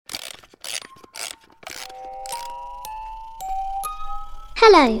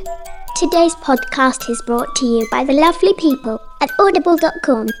Hello. Today's podcast is brought to you by the lovely people at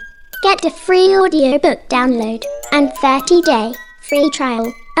audible.com. Get a free audiobook download and 30-day free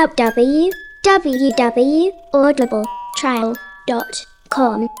trial at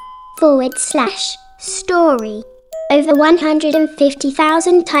www.audibletrial.com/story. Over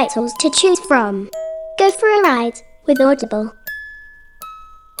 150,000 titles to choose from. Go for a ride with Audible.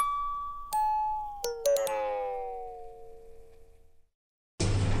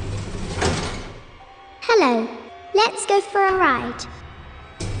 Hello, let's go for a ride.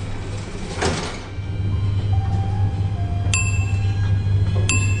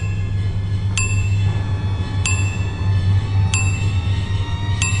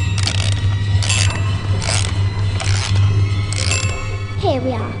 Here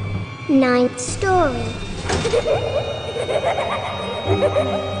we are, 9th story.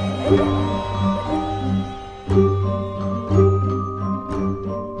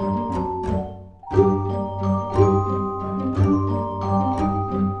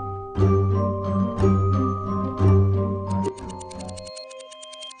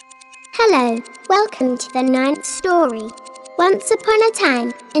 Hello, welcome to the 9th story. Once upon a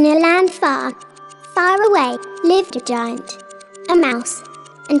time, in a land far, far away, lived a giant, a mouse,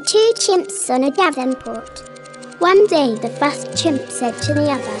 and 2 chimps on a Davenport. One day, the first chimp said to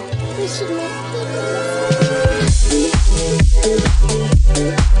the other, "We should make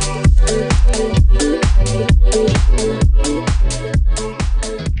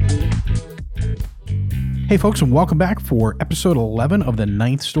Hey folks, and welcome back for episode 11 of the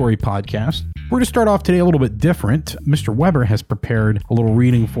 9th Story podcast. We're going to start off today a little bit different. Mr. Weber has prepared a little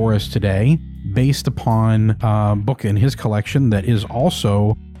reading for us today based upon a book in his collection that is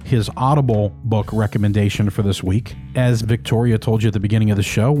also his Audible book recommendation for this week. As Victoria told you at the beginning of the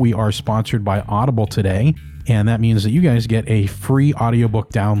show, we are sponsored by Audible today, and that means that you guys get a free audiobook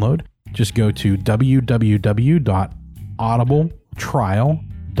download. Just go to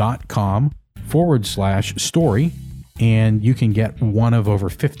www.audibletrial.com/story, and you can get one of over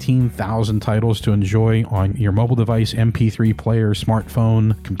 15,000 titles to enjoy on your mobile device, MP3 player,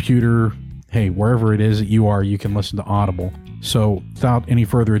 smartphone, computer. Hey, wherever it is that you are, you can listen to Audible. So without any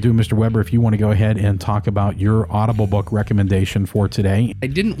further ado, Mr. Weber, if you want to go ahead and talk about your Audible book recommendation for today. I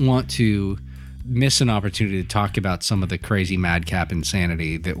didn't want to miss an opportunity to talk about some of the crazy madcap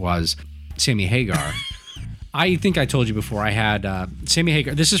insanity that was Sammy Hagar. I think I told you before I had Sammy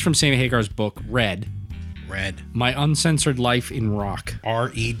Hagar. This is from Sammy Hagar's book, Red. My Uncensored Life in Rock.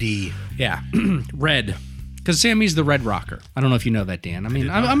 R-E-D. Yeah, Red. Because Sammy's the Red Rocker. I don't know if you know that, Dan. I mean,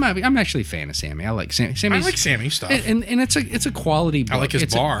 I'm actually a fan of Sammy. I like Sammy. I like Sammy stuff. And it's a quality book. I like his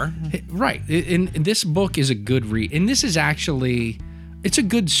bar. Right. And this book is a good read. And this is actually... It's a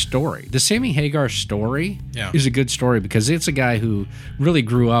good story. The Sammy Hagar story is a good story because it's a guy who really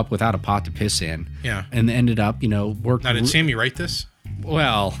grew up without a pot to piss in. Yeah. And ended up, worked... Now, did Sammy write this?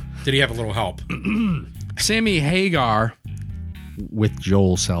 Well... Did he have a little help? Sammy Hagar with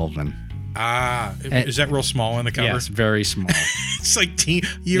Joel Selvin. Is that real small on the cover? Yes, very small. It's like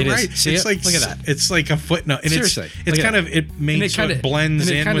You're right. See it's like, look at that. It's like a footnote. And seriously. It's kind of, it makes it blends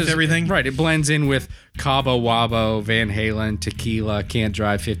in with everything. Right. It blends in with Cabo Wabo, Van Halen, Tequila, Can't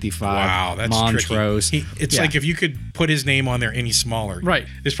Drive 55. Wow, that's Montrose. Tricky. It's like if you could put his name on there any smaller. Right.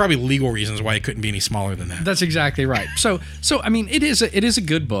 There's probably legal reasons why it couldn't be any smaller than that. That's exactly right. So I mean, it is a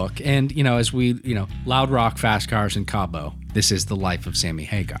good book. And, as we, loud rock, fast cars, and Cabo, this is the life of Sammy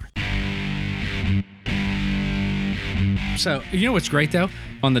Hagar. So, what's great, though?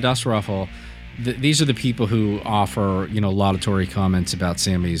 On the Dust Ruffle, these are the people who offer, laudatory comments about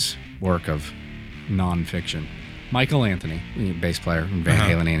Sammy's work of nonfiction. Michael Anthony, bass player from Van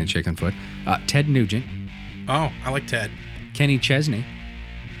Halen and Chickenfoot. Ted Nugent. Oh, I like Ted. Kenny Chesney,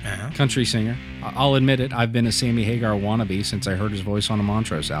 country singer. I'll admit it, I've been a Sammy Hagar wannabe since I heard his voice on a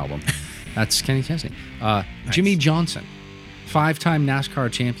Montrose album. That's Kenny Chesney. Nice. Jimmy Johnson, 5-time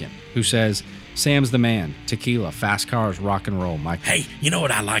NASCAR champion, who says... Sam's the man. Tequila, fast cars, rock and roll. Mike. Hey, you know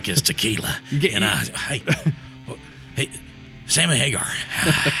what I like is tequila. Hey, Sammy Hagar,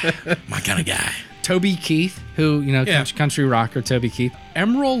 my kind of guy. Toby Keith, who country rocker. Toby Keith.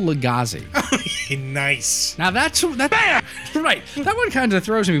 Emeril Lagasse. Nice. Now that's right. That one kind of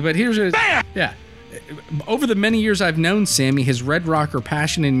throws me. But here's over the many years I've known Sammy, his Red Rocker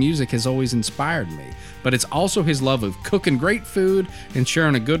passion in music has always inspired me. But it's also his love of cooking great food and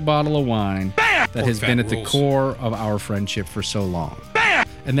sharing a good bottle of wine that has been at the core of our friendship for so long.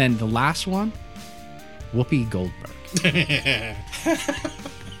 And then the last one, Whoopi Goldberg.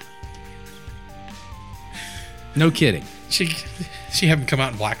 No kidding. She have him come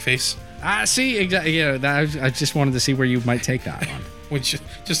out in blackface? See, exactly. I just wanted to see where you might take that one.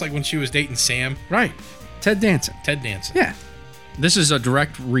 Just like when she was dating Sam. Right. Ted Danson. Ted Danson. Yeah. This is a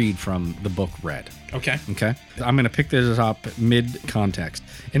direct read from the book Red. Okay. Okay. I'm going to pick this up mid-context.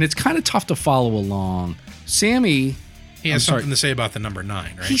 And it's kind of tough to follow along. Sammy... He has something to say about the number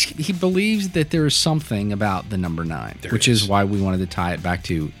 9, right? He believes that there is something about the number 9, which is why we wanted to tie it back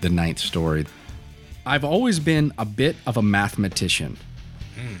to the 9th story. I've always been a bit of a mathematician.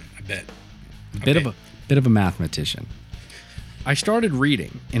 I bet. Bit of a mathematician. I started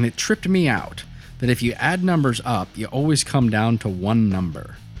reading, and it tripped me out that if you add numbers up, you always come down to one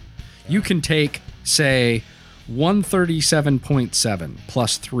number. You can take, say, 137.7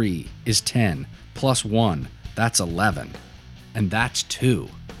 plus 3 is 10, plus 1, that's 11, and that's 2.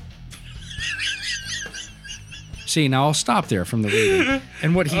 See, now I'll stop there from the reading.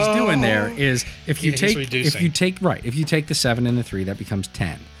 And what he's doing there is if you take the 7 and the 3, that becomes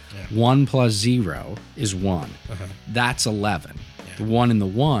 10. Yeah. 1 plus 0 is 1. Uh-huh. That's 11. Yeah. The 1 and the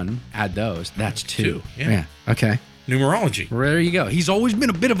 1, add those, that's 2. Yeah. Okay. Numerology. There you go. He's always been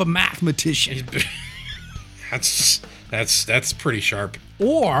a bit of a mathematician. That's pretty sharp.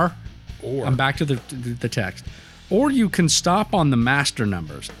 Or I'm back to the text. Or you can stop on the master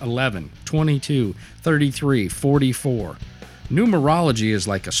numbers, 11, 22, 33, 44. Numerology is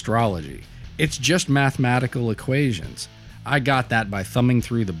like astrology. It's just mathematical equations. I got that by thumbing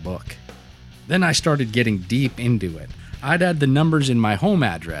through the book. Then I started getting deep into it. I'd add the numbers in my home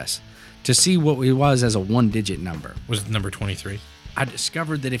address to see what it was as a one-digit number. Was it number 23? I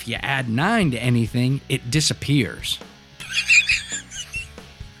discovered that if you add 9 to anything, it disappears.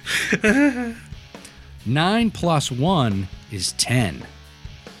 9 plus 1 is 10.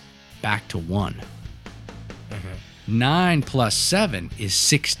 Back to 1. 9 plus 7 is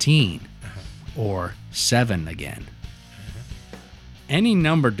 16. Or 7 again. Any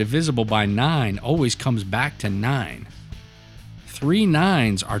number divisible by 9 always comes back to 9. 3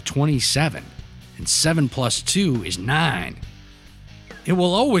 9s are 27. And 7 plus 2 is 9. It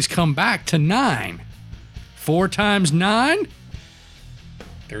will always come back to 9. 4 times 9?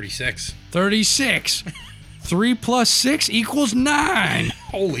 36. 36. 3 plus 6 equals 9.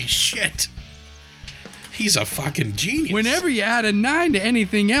 Holy shit. He's a fucking genius. Whenever you add a 9 to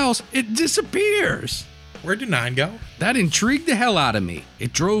anything else, it disappears. Where did 9 go? That intrigued the hell out of me.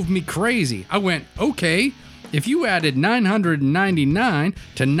 It drove me crazy. I went, okay, if you added 999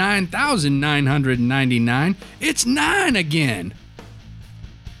 to 9,999, it's 9 again.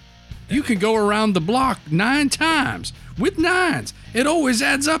 You can go around the block 9 times. With 9s, it always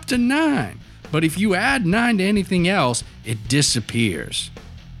adds up to 9. But if you add 9 to anything else, it disappears.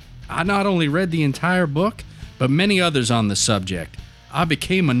 I not only read the entire book, but many others on the subject. I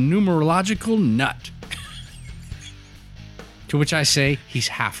became a numerological nut. To which I say, he's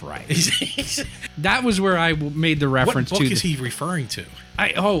half right. That was where I made the reference to. What book is he referring to?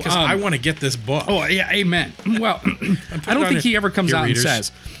 Because I want to get this book. Oh, yeah, amen. Well, I don't think he ever comes out and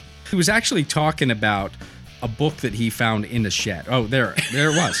says. He was actually talking about a book that he found in a shed. Oh, there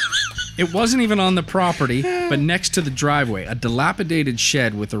it was. It wasn't even on the property, but next to the driveway, a dilapidated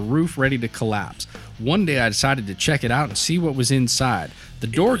shed with a roof ready to collapse. One day I decided to check it out and see what was inside. The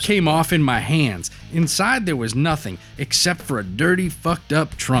door came off in my hands. Inside there was nothing except for a dirty, fucked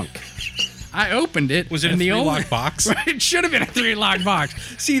up trunk. I opened it. Was it a 3-lock box? It should have been a 3-lock box.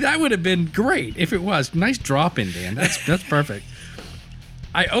 See, that would have been great if it was. Nice drop in, Dan. That's perfect.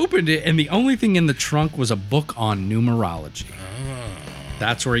 I opened it, and the only thing in the trunk was a book on numerology.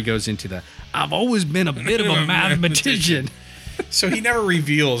 That's where he goes into I've always been a bit of a mathematician. So he never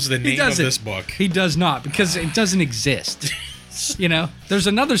reveals the name of this book. He does not, because it doesn't exist. You know, there's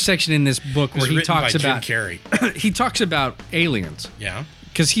another section in this book where he talks about Jim Carrey. He talks about aliens. Yeah.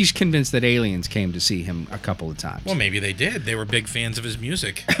 Because he's convinced that aliens came to see him a couple of times. Well, maybe they did. They were big fans of his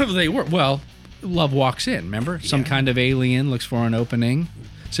music. They were. Well, love walks in, remember? Yeah. Some kind of alien looks for an opening.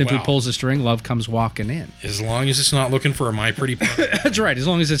 Simply pulls a string, love comes walking in. As long as it's not looking for a My Pretty Pony. That's right. As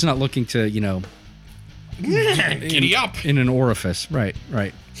long as it's not looking to, giddy up. In an orifice. Right.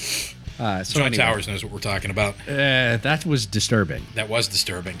 John Towers knows what we're talking about. That was disturbing. That was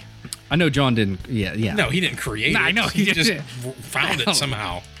disturbing. I know John didn't. Yeah. No, he didn't create it. I know. He just found it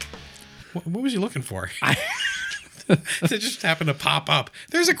somehow. What was he looking for? It just happened to pop up.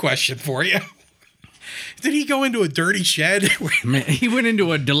 There's a question for you. Did he go into a dirty shed? Man, he went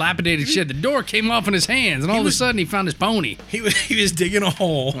into a dilapidated shed. The door came off in his hands, and all of a sudden he found his pony. He was digging a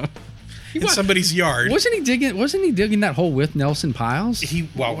hole in somebody's yard. Wasn't he digging that hole with Nelson Piles?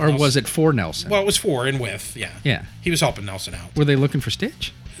 Was it for Nelson? Well, it was for and with. Yeah. Yeah. He was helping Nelson out. Were they looking for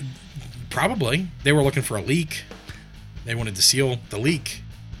Stitch? Probably. They were looking for a leak. They wanted to seal the leak.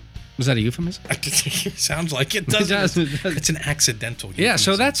 Was that a euphemism? Sounds like it does. It's an accidental euphemism. Yeah,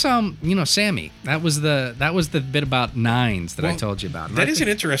 so that's Sammy. That was the bit about nines that I told you about. That is an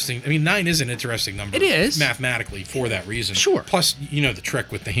interesting. I mean, 9 is an interesting number. It is mathematically for that reason. Sure. Plus, you know the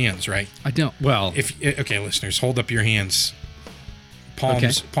trick with the hands, right? I don't. Well, Okay, listeners, hold up your hands.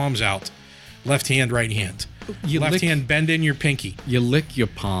 Palms out. Left hand, right hand. Left hand, bend in your pinky. You lick your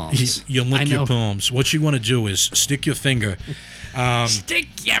palms. You lick your palms. What you want to do is stick your finger.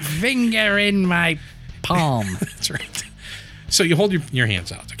 Stick your finger in my palm. That's right. So you hold your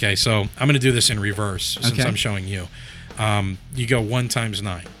hands out. Okay. So I'm going to do this in reverse since I'm showing you. You go 1 times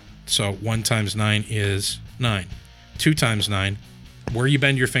 9. So 1 times 9 is 9. 2 times 9. Where you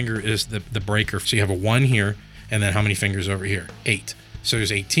bend your finger is the breaker. So you have a 1 here, and then how many fingers over here? 8. So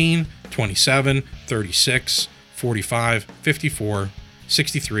there's 18, 27, 36, 45, 54,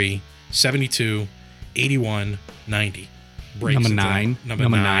 63, 72, 81, 90. Number 9.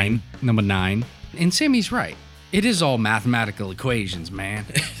 Number 9. And Sammy's right. It is all mathematical equations, man.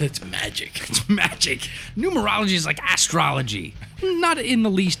 It's magic. It's magic. Numerology is like astrology. Not in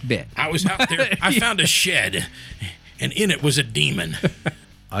the least bit. I was out there. I found a shed, and in it was a demon.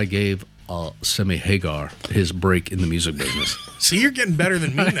 I gave Sammy Hagar his break in the music business. See, you're getting better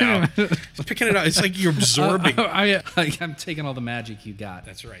than me now. Just picking it up. It's like you're absorbing. I'm taking all the magic you got.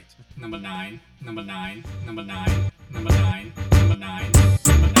 That's right. Number 9. Number 9. Number 9. Number 9. Number 9.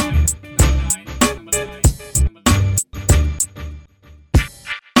 Number 9. Number 9. Number 9.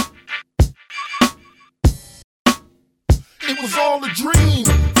 It was all a dream.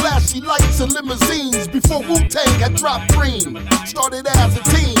 Flashy lights and limousines before Wu-Tang had dropped cream. Started as a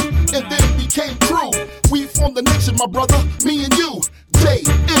team and then became crew. We formed the nation, my brother, me and you.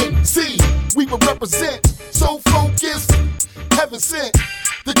 JNC, we would represent. So focused, heaven sent.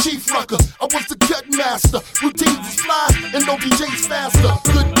 The chief rocker, I was the cut master. Routines was fly and no DJs faster.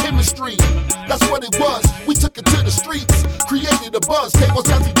 Good chemistry, that's what it was. We took it to the streets, created a buzz. Tables,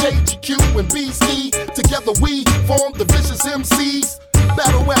 Jazzy J, GQ, and BC. Together we formed the Vicious MCs.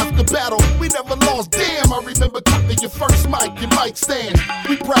 Battle after battle, we never lost. Damn, I remember cutting your first mic and mic stand.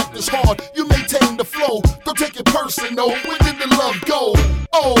 We practiced hard, you maintain the flow. Don't take it personal, where did the love go?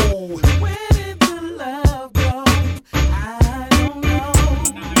 Oh, Where did the love go? I don't know.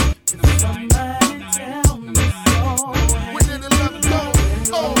 Somebody tell me so. where did the love go?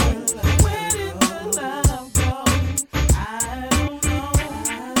 Oh, Where did the love go? I don't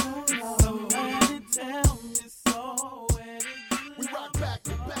know. Somebody tell me so. we rock back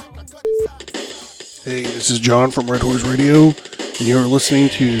to back. I cut it side to side. Hey, this is John from Red Horse Radio, and you're listening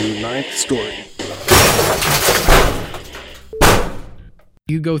to Ninth Story.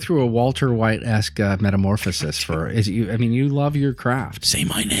 You go through a Walter White-esque metamorphosis you love your craft. Say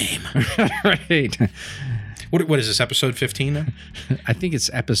my name. Right. What is this, episode 15 now? I think it's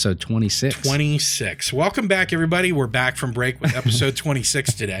episode 26. 26. Welcome back, everybody. We're back from break with episode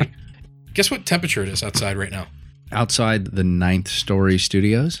 26 today. Guess what temperature it is outside right now? Outside the Ninth Story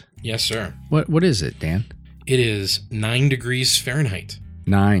Studios. Yes, sir. What is it, Dan? It is 9 degrees Fahrenheit.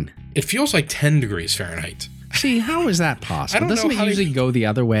 9. It feels like 10 degrees Fahrenheit. See, how is that possible? I don't Doesn't know it how usually go the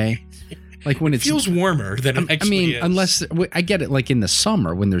other way? Like when It feels warmer than it actually is. unless I get it, like in the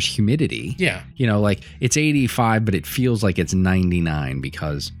summer when there's humidity. Yeah. You know, like it's 85, but it feels like it's 99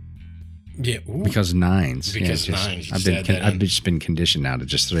 because Yeah. Ooh. Because nines. Because just, nines, you I've said been that I've in. just been conditioned now to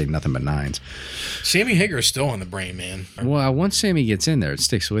just say nothing but nines. Sammy Hagar is still on the brain, man. Well, once Sammy gets in there, it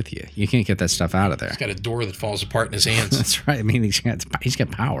sticks with you. You can't get that stuff out of there. He's got a door that falls apart in his hands. That's right. I mean, he's got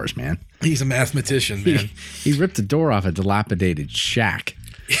powers, man. He's a mathematician, man. He ripped the door off a dilapidated shack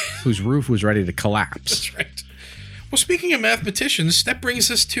whose roof was ready to collapse. That's right. Well, speaking of mathematicians, that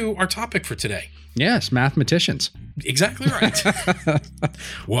brings us to our topic for today. Yes, mathematicians. Exactly right.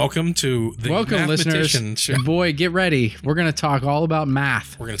 Welcome to the Welcome, Mathematician listeners. Show. Boy, get ready. We're going to talk all about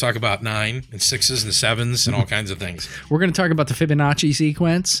math. We're going to talk about 9 and 6s and 7s and all kinds of things. We're going to talk about the Fibonacci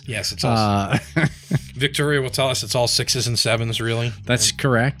sequence. Yes, it's all. Victoria will tell us it's all 6s and 7s, really. That's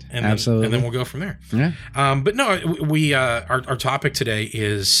correct. And Absolutely. Then we'll go from there. Yeah. But no, we our topic today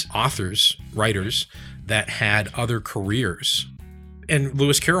is authors, writers that had other careers. And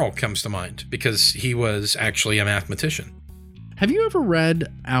Lewis Carroll comes to mind because he was actually a mathematician. Have you ever read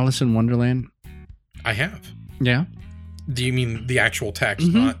Alice in Wonderland? I have. Yeah. Do you mean the actual text,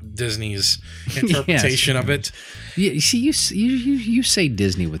 not Disney's interpretation of it? Yeah. See, you say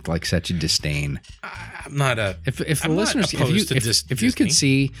Disney with like such a disdain. I'm not a. If the I'm not listeners, opposed to if you can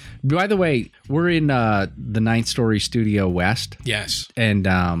see, by the way, we're in the Ninth Story Studio West, Yes. and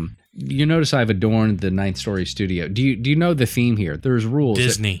you notice I've adorned the Ninth Story studio. Do you know the theme here? There's rules.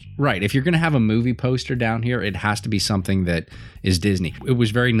 Disney. Right. If you're going to have a movie poster down here, it has to be something that is Disney. It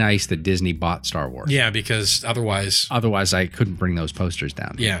was very nice that Disney bought Star Wars. Yeah, because otherwise I couldn't bring those posters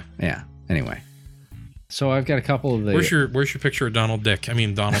down here. Yeah. Anyway. So I've got a couple of the... Where's your picture of Donald Duck? That's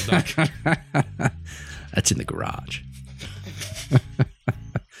in the garage.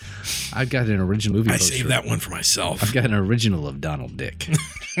 I've got an original movie poster. I saved that one for myself. I've got an original of Donald Dick.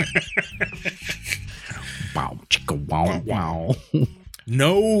 Wow, chicka, wow, wow.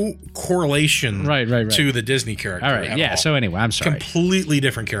 No correlation right. to the Disney character. All right, yeah. So anyway, I'm sorry. Completely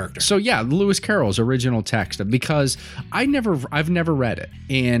different character. So yeah, Lewis Carroll's original text, because I've never read it,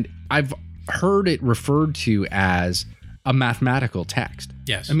 and I've heard it referred to as a mathematical text.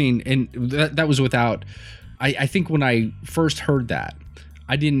 Yes. I mean, and that was without... I think when I first heard that,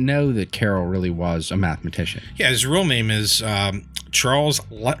 I didn't know that Carroll really was a mathematician. Yeah, his real name is Charles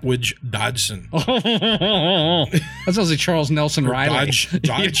Lutwidge Dodgson. That sounds like Charles Nelson Riley.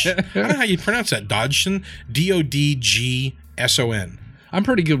 Dodge. I don't know how you pronounce that. Dodgson. Dodgson. I'm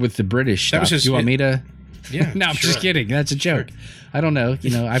pretty good with the British stuff. Do you want me to? Yeah. No, I'm just kidding. That's a joke. I don't know.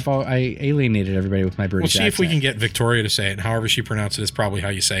 I alienated everybody with my British accent. We'll see if we can get Victoria to say it. However she pronounces it is probably how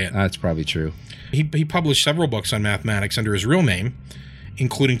you say it. That's probably true. He published several books on mathematics under his real name,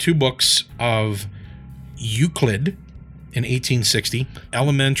 including 2 books of Euclid in 1860,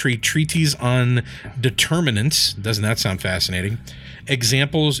 Elementary Treatise on Determinants, doesn't that sound fascinating,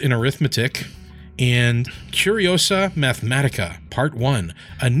 Examples in Arithmetic, and Curiosa Mathematica, Part 1,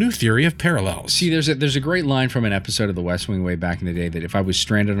 A New Theory of Parallels. See, there's a great line from an episode of The West Wing way back in the day that if I was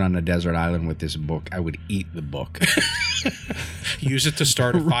stranded on a desert island with this book, I would eat the book. Use it to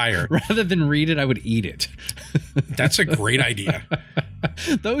start a fire. Rather than read it, I would eat it. That's a great idea.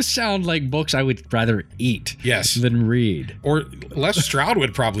 Those sound like books I would rather eat than read. Or Les Stroud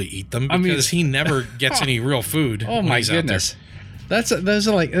would probably eat them because he never gets any real food. Oh my goodness. Those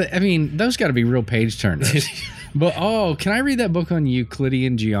are like, I mean, those got to be real page turners. But can I read that book on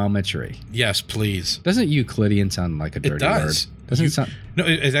Euclidean geometry? Yes, please. Doesn't Euclidean sound like a dirty word? Doesn't it sound? No,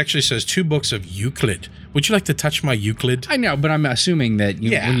 it actually says 2 books of Euclid. Would you like to touch my Euclid? I know, but I'm assuming that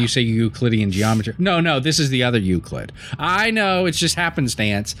when you say Euclidean geometry, no, this is the other Euclid. I know, it's just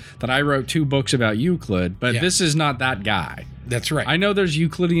happenstance that I wrote 2 books about Euclid, but this is not that guy. That's right. I know there's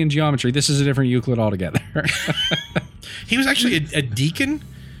Euclidean geometry. This is a different Euclid altogether. He was actually a deacon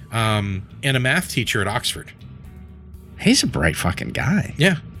and a math teacher at Oxford. He's a bright fucking guy.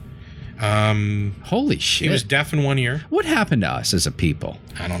 Yeah. Holy shit. He was deaf in 1 ear. What happened to us as a people?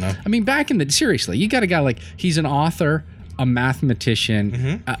 I don't know. I mean, seriously, you got a guy like, he's an author, a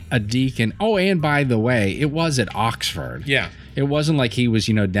mathematician, a deacon. Oh, and by the way, it was at Oxford. Yeah. It wasn't like he was,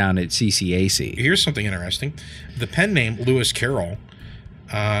 down at CCAC. Here's something interesting. The pen name Lewis Carroll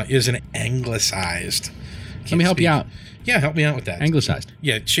is an anglicized. Let me help you out. Yeah, help me out with that. Anglicized.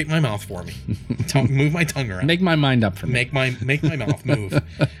 Yeah, shape my mouth for me. Move my tongue around. Make my mind up for me. Make my mouth move.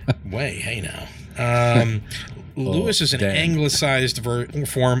 Hey now. Lewis is an anglicized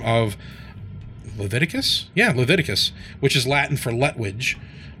form of Leviticus? Yeah, Leviticus, which is Latin for Lutwidge,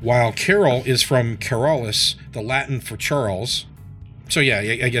 while Carroll is from Carolus, the Latin for Charles. So yeah,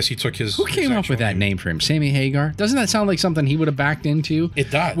 I guess he took his... Who came up with that name for him? Sammy Hagar? Doesn't that sound like something he would have backed into?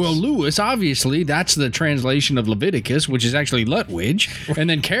 It does. Well, Lewis, obviously, that's the translation of Leviticus, which is actually Lutwidge. And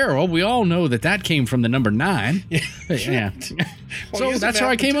then Carroll, we all know that came from the number 9. Yeah. Well, so that's how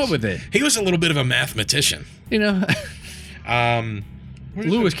I came up with it. He was a little bit of a mathematician.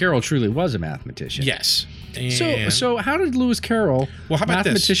 Lewis Carroll truly was a mathematician. Yes. So how did Lewis Carroll, how about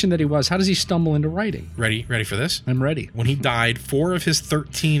mathematician that he was, how does he stumble into writing? Ready for this? I'm ready. When he died, 4 of his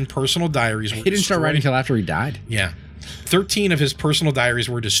 13 personal diaries were destroyed. He didn't start writing until after he died? Yeah. 13 of his personal diaries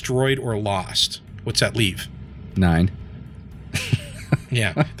were destroyed or lost. What's that leave? 9.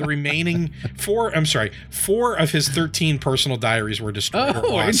 Yeah. The remaining 4 of his 13 personal diaries were destroyed or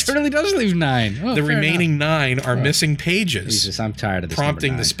lost. It really does leave 9. The remaining 9 are missing pages. Jesus, I'm tired of this.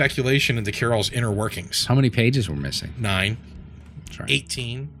 Prompting the speculation into Carroll's inner workings. How many pages were missing? 9.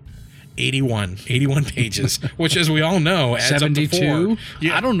 18. 81 pages, which, as we all know, adds 72? up to 4.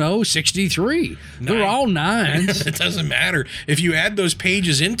 Yeah. I don't know, 63. They're all 9s. It doesn't matter. If you add those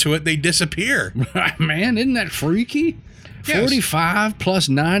pages into it, they disappear. Man, isn't that freaky? Yes. 45 plus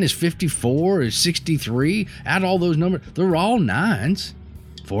 9 is 54, is 63. Add all those numbers. They're all 9s.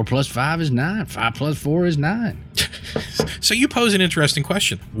 4 plus 5 is 9. 5 plus 4 is 9. So you pose an interesting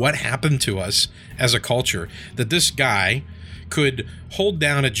question. What happened to us as a culture that this guy could hold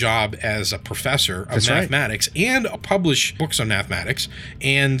down a job as a professor of mathematics and publish books on mathematics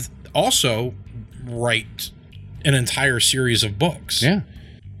and also write an entire series of books? Yeah.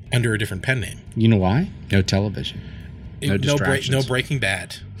 under a different pen name. You know why? No television. No distractions. No Breaking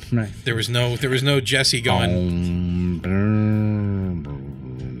Bad. Right. There was no Jesse going.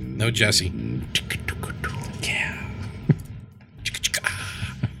 No Jesse. Yeah.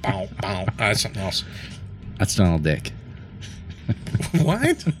 Bow, bow. That's something else. That's Donald Dick.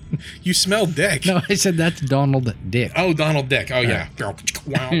 What? You smell dick. No, I said that's Donald Dick. Oh, Donald Dick. Oh, yeah.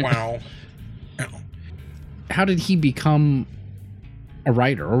 Wow, wow. How did he become a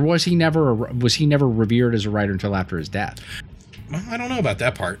writer, or was he never revered as a writer until after his death? Well, I don't know about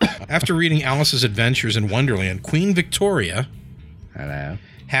that part. After reading Alice's Adventures in Wonderland, Queen Victoria, Hello.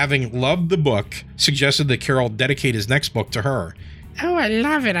 having loved the book, suggested that Carroll dedicate his next book to her. Oh, I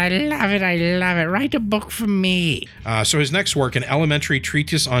love it. I love it. I love it. Write a book for me. So his next work, an elementary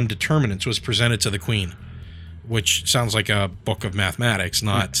treatise on determinants, was presented to the Queen, which sounds like a book of mathematics,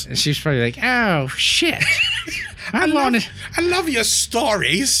 not... She's probably like, oh, shit. I love your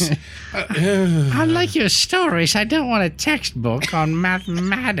stories. I like your stories. I don't want a textbook on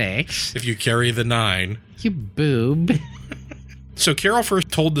mathematics. If you carry the 9. You boob. So Carroll first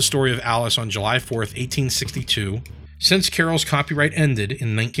told the story of Alice on July 4th, 1862. Since Carroll's copyright ended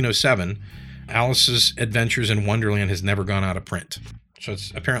in 1907, Alice's Adventures in Wonderland has never gone out of print. So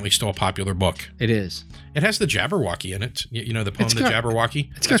it's apparently still a popular book. It is. It has the Jabberwocky in it. You know the poem, The Jabberwocky?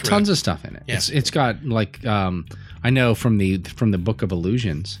 It's got tons of stuff in it. Yeah. It's got like, I know from the Book of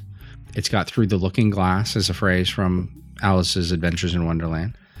Illusions, it's got through the looking glass as a phrase from Alice's Adventures in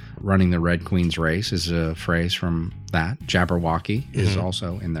Wonderland. Running the Red Queen's Race is a phrase from that. Jabberwocky is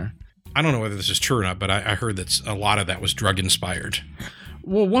also in there. I don't know whether this is true or not, but I heard that a lot of that was drug inspired.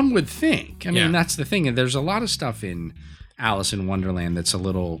 Well, one would think. I mean, that's the thing. And there's a lot of stuff in Alice in Wonderland that's a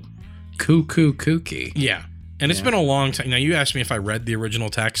little kooky. Yeah. And it's been a long time. Now, you asked me if I read the original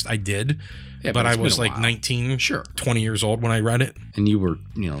text. I did. Yeah, but I was like 19, 20 years old when I read it. And you were,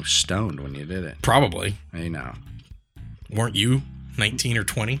 stoned when you did it. Probably. I know. Weren't you 19 or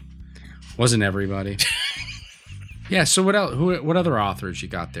 20? Wasn't everybody? Yeah, so what else? What other authors you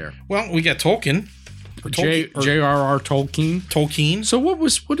got there? Well, we got Tolkien. J.R.R. Tolkien. Tolkien. So what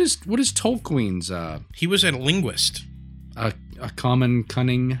is Tolkien's? He was a linguist. A common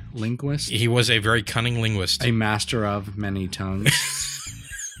cunning linguist. He was a very cunning linguist. A master of many tongues.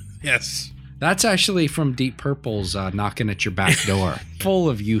 Yes. That's actually from Deep Purple's Knocking at Your Back Door. Full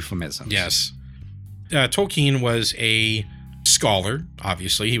of euphemisms. Yes. Tolkien was a scholar,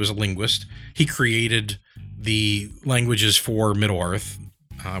 obviously. He was a linguist. He created the languages for Middle-earth,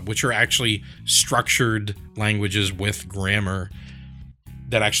 which are actually structured languages with grammar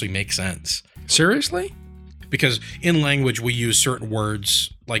that actually make sense. Seriously? Because in language, we use certain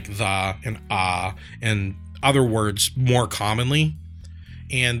words like the and and other words more commonly.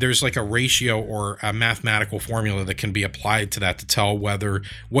 And there's like a ratio or a mathematical formula that can be applied to that to tell whether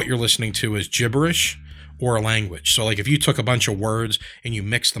what you're listening to is gibberish or a language. So like if you took a bunch of words and you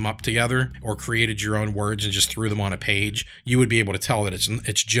mixed them up together or created your own words and just threw them on a page, you would be able to tell that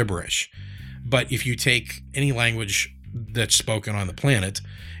it's gibberish. But if you take any language that's spoken on the planet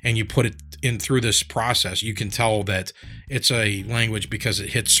and you put it in through this process, you can tell that it's a language because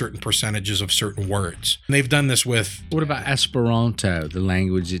it hits certain percentages of certain words. And they've done this with... What about Esperanto, the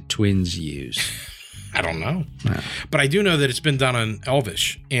language that twins use? I don't know. No. But I do know that it's been done on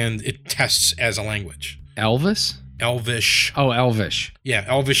Elvish, and it tests as a language. Elvis? Elvish. Oh, Elvish. Yeah,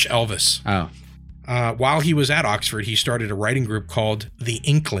 Elvish Elvis. Oh. While he was at Oxford, he started a writing group called The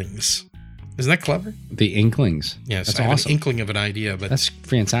Inklings. Isn't that clever? The Inklings. Yes, that's I have awesome. An inkling of an idea, but that's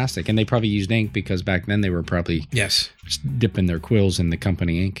fantastic. And they probably used ink because back then they were probably dipping their quills in the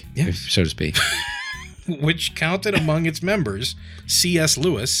company ink, so to speak. Which counted among its members C.S.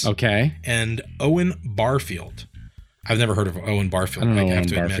 Lewis, and Owen Barfield. I've never heard of Owen Barfield. I don't know have Owen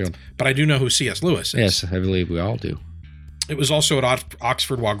to Barfield, admit, but I do know who C.S. Lewis is. Yes, I believe we all do. It was also at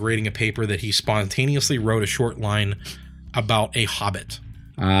Oxford while grading a paper that he spontaneously wrote a short line about a hobbit.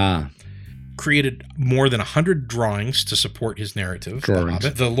 Created more than 100 drawings to support his narrative.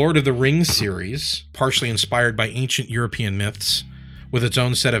 The Lord of the Rings series, partially inspired by ancient European myths, with its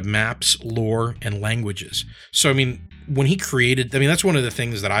own set of maps, lore, and languages. So, I mean, when he created, that's one of the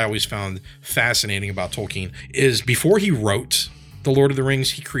things that I always found fascinating about Tolkien, is before he wrote The Lord of the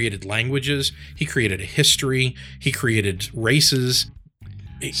Rings, he created languages, he created a history, he created races.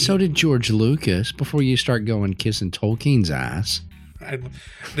 So did George Lucas, before you start going kissing Tolkien's ass. He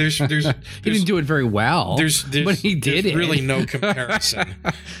didn't do it very well, but he did it. Really no comparison.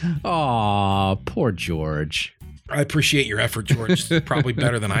 Aw, poor George. I appreciate your effort, George. It's probably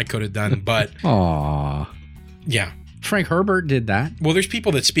better than I could have done, but... Aw. Yeah. Frank Herbert did that. Well, there's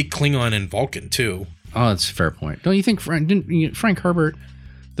people that speak Klingon and Vulcan, too. Oh, that's a fair point. Don't you think Frank Herbert,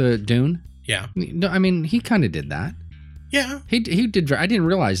 the Dune? Yeah. No, I mean, he kind of did that. Yeah. He did. I didn't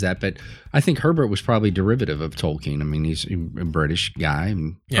realize that, but I think Herbert was probably derivative of Tolkien. I mean, he's a British guy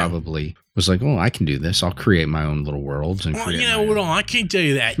and probably was like, "Oh, I can do this. I'll create my own little worlds." And Well, you know what? I can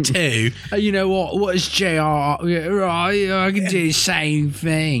do that too. You know what? What is J.R.? Yeah, right, I can do the same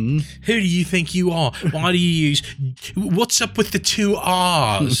thing. Who do you think you are? Why do you use? What's up with the two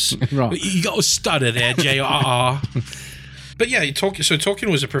R's? Right. You got to stutter there, J.R.R. But yeah,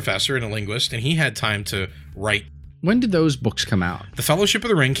 Tolkien was a professor and a linguist, and he had time to write. When did those books come out? The Fellowship of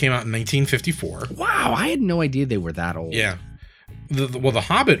the Ring came out in 1954. Wow, I had no idea they were that old. Yeah. The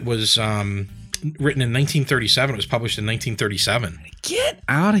Hobbit was written in 1937. It was published in 1937. Get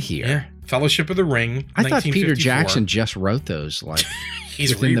out of here. Yeah. Fellowship of the Ring. I thought Peter 1954. Jackson just wrote those. Like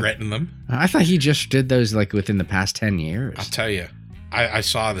He's rewritten them. I thought he just did those like within the past 10 years. I'll tell you. I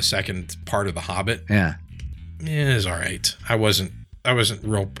saw the second part of The Hobbit. Yeah. It was all right. I wasn't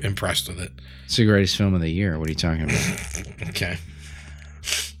real impressed with it. It's the greatest film of the year. What are you talking about? Okay.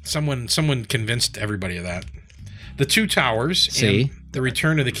 Someone convinced everybody of that. The Two Towers and The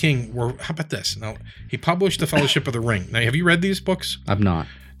Return of the King were, how about this? Now, he published The Fellowship of the Ring. Now, have you read these books? I've not.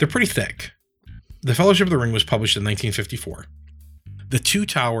 They're pretty thick. The Fellowship of the Ring was published in 1954. The Two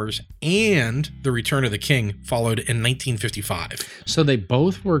Towers and The Return of the King followed in 1955. So they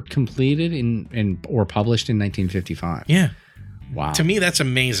both were completed or published in 1955. Yeah. Wow. To me, that's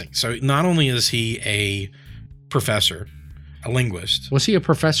amazing. So not only is he a professor, a linguist. Was he a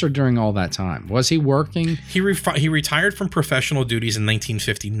professor during all that time? Was he working? He retired from professional duties in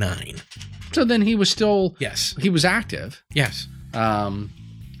 1959. So then he was still... Yes. He was active. Yes.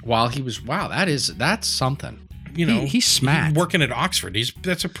 While he was... Wow, that's something. You know, he's smart. Working at Oxford.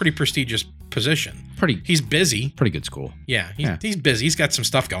 That's a pretty prestigious position. He's busy. Pretty good school. Yeah, he's busy. He's got some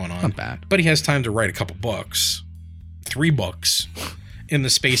stuff going on. Not bad. But he has time to write a couple books. 3 books in the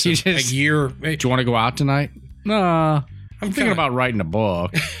space of a year. Do you want to go out tonight? No. I'm thinking about writing a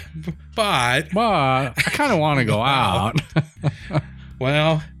book. But I kind of want to go out.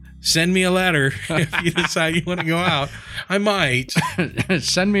 Well, send me a letter if you decide you want to go out. I might.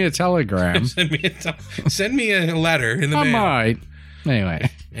 Send me a telegram. Send me a letter in the mail. I might. Anyway,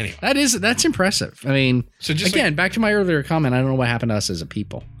 that's impressive. I mean, so just again, back to my earlier comment. I don't know what happened to us as a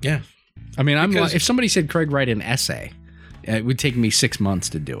people. Yeah. I mean, if somebody said, Craig, write an essay, it would take me 6 months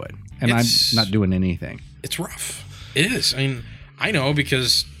to do it. And I'm not doing anything. It's rough. It is. I mean, I know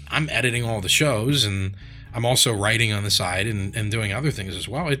because I'm editing all the shows and I'm also writing on the side and doing other things as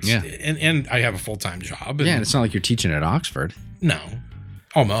well. And I have a full-time job. And it's not like you're teaching at Oxford. No.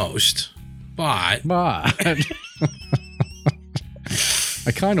 Almost. But.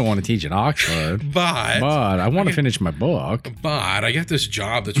 I kind of want to teach at Oxford. But I want to finish my book. But I got this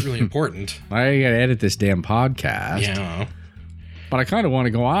job that's really important. I got to edit this damn podcast. Yeah. But I kind of want to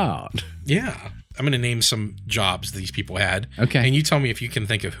go out. Yeah. I'm going to name some jobs these people had. Okay. And you tell me if you can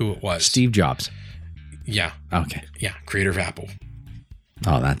think of who it was. Steve Jobs. Yeah. Okay. Yeah. Creator of Apple.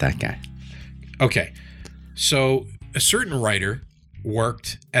 Oh, not that guy. Okay. So a certain writer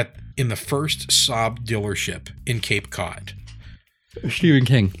worked in the first Saab dealership in Cape Cod. Stephen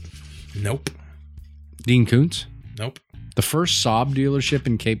King. Nope. Dean Koontz. Nope. The first Saab dealership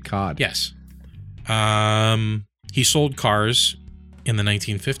in Cape Cod. Yes. He sold cars in the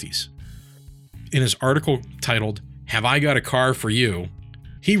 1950s. In his article titled, "Have I Got a Car for You?"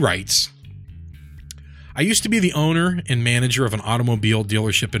 he writes, "I used to be the owner and manager of an automobile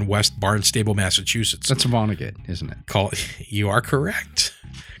dealership in West Barnstable, Massachusetts." That's Vonnegut, isn't it? You are correct.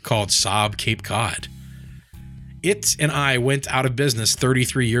 Called Saab Cape Cod. It and I went out of business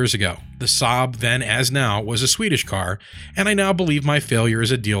 33 years ago. The Saab, then as now, was a Swedish car, and I now believe my failure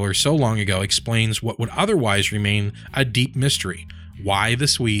as a dealer so long ago explains what would otherwise remain a deep mystery. Why the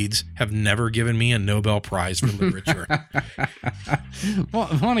Swedes have never given me a Nobel Prize for literature. Well,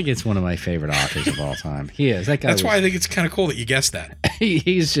 Vonnegut's one of my favorite authors of all time. He is. That guy. That's why I think it's kind of cool that you guessed that.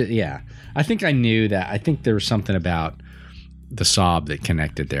 He's just, yeah. I think I knew that. I think there was something about the Saab that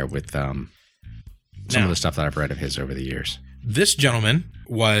connected there with some of the stuff that I've read of his over the years. This gentleman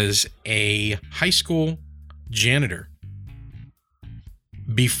was a high school janitor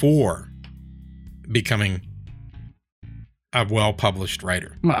before becoming a well-published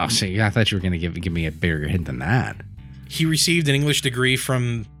writer. Well, see, I thought you were going to give me a bigger hint than that. He received an English degree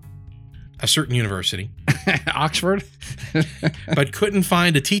from a certain university. Oxford? But couldn't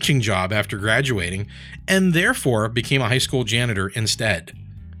find a teaching job after graduating, and therefore became a high school janitor instead.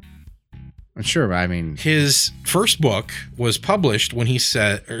 Sure, I mean... His first book was published which he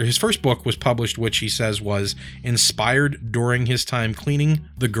says was inspired during his time cleaning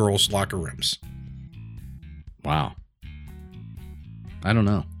the girls' locker rooms. Wow. I don't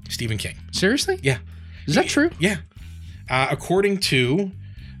know. Stephen King. Seriously? Yeah. Is that true? Yeah. According to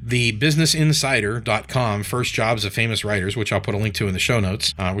the businessinsider.com, First Jobs of Famous Writers, which I'll put a link to in the show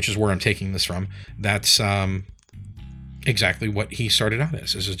notes, which is where I'm taking this from, that's exactly what he started out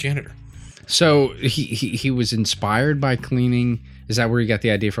as a janitor. So he was inspired by cleaning. Is that where he got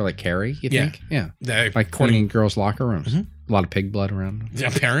the idea for like Carrie, you think? Yeah. Like cleaning girls' locker rooms. Mm-hmm. A lot of pig blood around.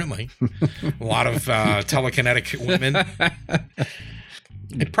 Apparently. A lot of telekinetic women.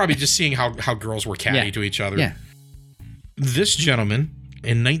 And probably just seeing how girls were catty to each other. Yeah. This gentleman,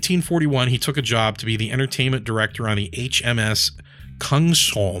 in 1941, he took a job to be the entertainment director on the HMS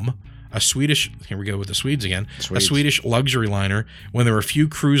Kungsholm, a Swedish, here we go with the Swedes again, a Swedish luxury liner when there were few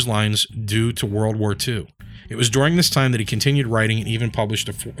cruise lines due to World War II. It was during this time that he continued writing and even published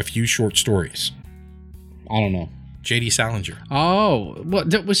a few short stories. I don't know. J.D. Salinger. Oh, well,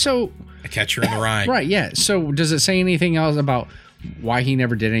 so... A Catcher in the Rye. Right, yeah. So does it say anything else about why he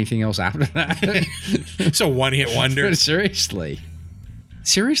never did anything else after that? It's a one-hit wonder. Seriously?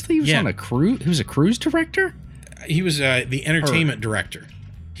 He was on a cruise? He was a cruise director? He was the entertainment director.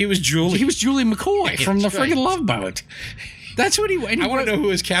 He was Julie. He was Julie McCoy from the friggin' Love Boat. That's what he. I want to know who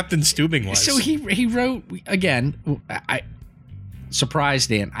his Captain Steubing was. So he wrote again. I surprised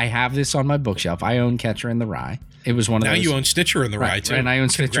Dan. I have this on my bookshelf. I own Catcher in the Rye. It was one of now those. you own Stitcher in the Rye too. And I own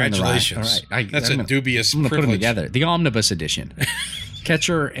Stitcher in the Rye. Congratulations. All right. That's a dubious I'm gonna privilege. put them together. The omnibus edition.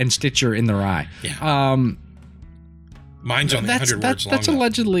 Catcher and Stitcher in the Rye. Yeah. Mine's only 100 words long. That's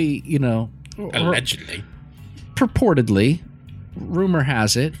allegedly, allegedly, purportedly, rumor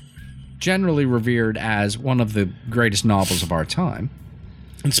has it, generally revered as one of the greatest novels of our time.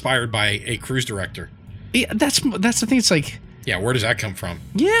 Inspired by a cruise director. Yeah, that's the thing. It's like, yeah, where does that come from?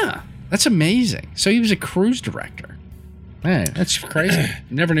 Yeah, that's amazing. So he was a cruise director. Man, that's crazy.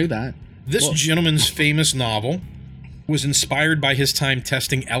 Never knew that. This gentleman's famous novel was inspired by his time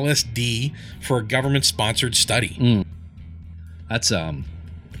testing LSD for a government-sponsored study. That's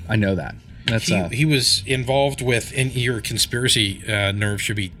I know that. That's he was involved with, and your conspiracy nerve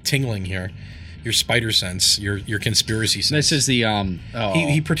should be tingling here. Your spider sense, your conspiracy sense. This is the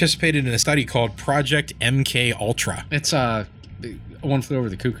He participated in a study called Project MK Ultra. It's One Flew Over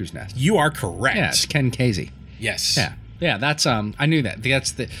the Cuckoo's Nest. You are correct. Yeah, it's Ken Casey. Yes. Yeah. That's I knew that.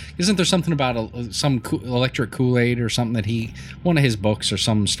 Isn't there something about some electric Kool-Aid or something that one of his books or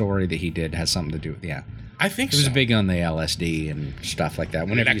some story that he did has something to do with? Yeah. I think it was big on the LSD and stuff like that.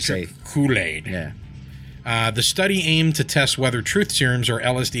 Whenever electric you say Kool-Aid. Yeah. The study aimed to test whether truth serums or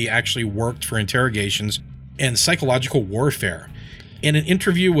LSD actually worked for interrogations and psychological warfare. In an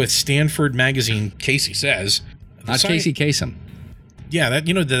interview with Stanford Magazine, Casey says... Not Casey Kasem. Yeah,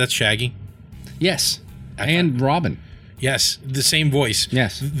 that's Shaggy. Yes. And Robin. Yes, the same voice.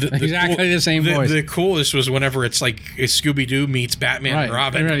 Yes, exactly the same voice. The coolest was whenever it's like Scooby-Doo meets Batman and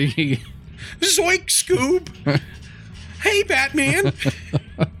Robin. Right. Zoink, Scoob! Hey, Batman!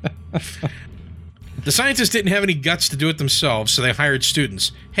 The scientists didn't have any guts to do it themselves, so they hired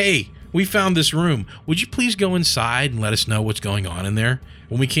students. Hey, we found this room. Would you please go inside and let us know what's going on in there?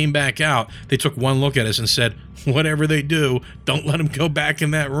 When we came back out, they took one look at us and said, whatever they do, don't let them go back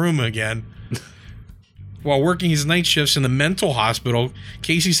in that room again. While working his night shifts in the mental hospital,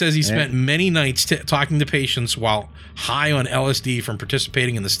 Casey says he spent many nights talking to patients while high on LSD from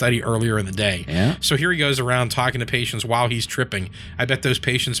participating in the study earlier in the day. Yeah. So here he goes around talking to patients while he's tripping. I bet those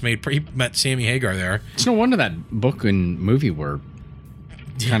patients he met Sammy Hagar there. It's no wonder that book and movie were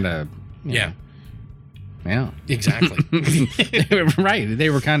kind of... Yeah. Yeah. Exactly. Right.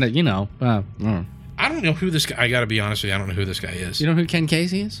 They were kind of, I don't know who this guy... I got to be honest with you. I don't know who this guy is. You know who Ken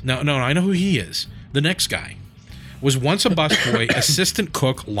Casey is? No. I know who he is. The next guy was once a busboy, assistant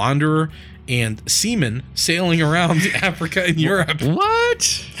cook, launderer, and seaman sailing around Africa and Europe.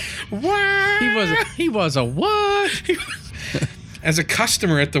 What? What? He was a what? As a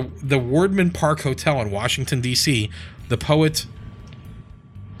customer at the Wardman Park Hotel in Washington, D.C., the poet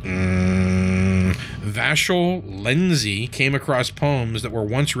Vachel Lindsay came across poems that were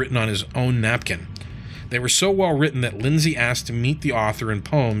once written on his own napkin. They were so well written that Lindsay asked to meet the author in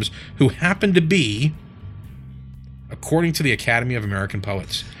poems, who happened to be, according to the Academy of American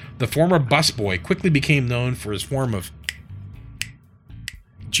Poets, the former busboy quickly became known for his form of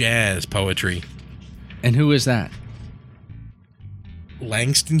jazz poetry. And who is that?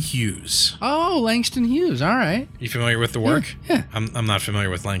 Langston Hughes. Oh, Langston Hughes. All right. You familiar with the work? Yeah. I'm not familiar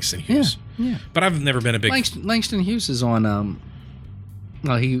with Langston Hughes. Yeah. But I've never been a big... Langston Hughes is on...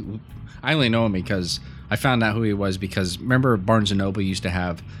 I only know him because I found out who he was because remember Barnes & Noble used to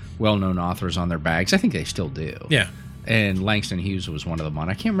have well-known authors on their bags? I think they still do. Yeah. And Langston Hughes was one of them on.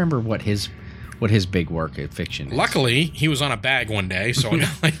 I can't remember what his what his big work of fiction is. Luckily, he was on a bag one day, so I know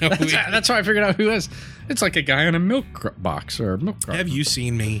who he That's how I figured out who it is. It's like a guy in a milk box or a milk carton. Have you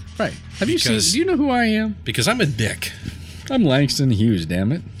seen me? Right. Have you seen? Because- Do you know who I am? Because I'm a dick. I'm Langston Hughes,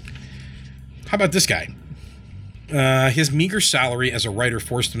 damn it. How about this guy? His meager salary as a writer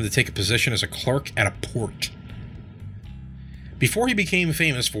forced him to take a position as a clerk at a port. Before he became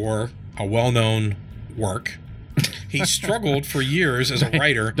famous for a well-known work, he struggled for years as a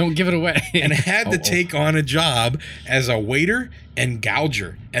writer Don't give it away. and had to take on a job as a waiter and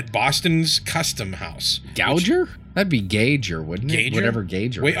gouger at Boston's Custom House. Gouger? That'd be Gauger, wouldn't it? Gauger? Whatever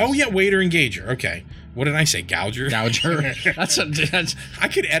Gauger Wait, is. oh, yeah, waiter and gauger. Okay. What did I say? Gouger? Gouger. that's I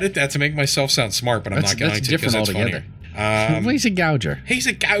could edit that to make myself sound smart, but I'm not going that's to because different that's altogether. funny. Well, he's a gouger. He's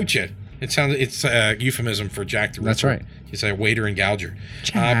a gouger. It's a euphemism for Jack the Ripper. That's right. He's a waiter and gouger.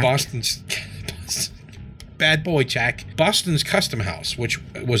 Jack. Boston's bad boy Jack. Boston's Custom House, which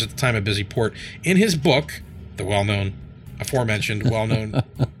was at the time a busy port. In his book, the aforementioned well-known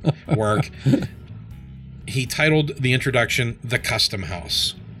work, he titled the introduction "The Custom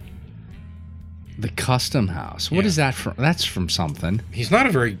House." The Custom House. What Yeah. is that from? That's from something. He's not a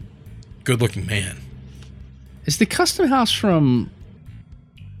very good-looking man. Is the Custom House from...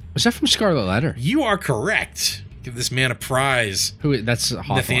 Was that from Scarlet Letter? You are correct. Give this man a prize. Who? That's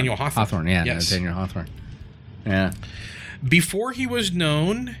Hawthorne. Nathaniel Hawthorne. Yeah, Yes. Nathaniel Hawthorne. Yeah. Before he was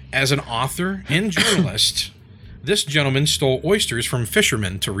known as an author and journalist, this gentleman stole oysters from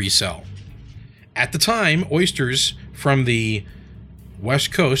fishermen to resell. At the time, oysters from the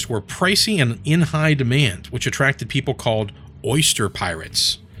West Coast were pricey and in high demand, which attracted people called oyster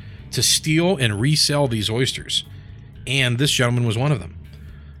pirates to steal and resell these oysters. And this gentleman was one of them.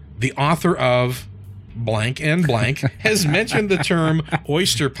 The author of blank and blank has mentioned the term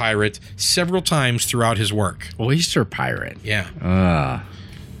oyster pirate several times throughout his work. Oyster Pirate. Yeah.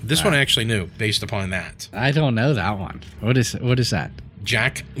 This one I actually knew based upon that. I don't know that one. What is that?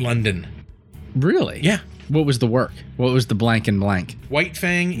 Jack London. Really? Yeah. What was the work? What was the blank and blank? White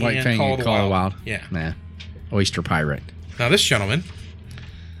Fang White and Fang Call of and the Call of the Wild. Wild. Yeah. Nah. Oyster Pirate. Now, this gentleman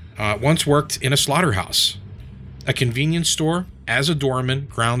once worked in a slaughterhouse, a convenience store, as a doorman,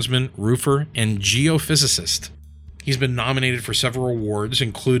 groundsman, roofer, and geophysicist. He's been nominated for several awards,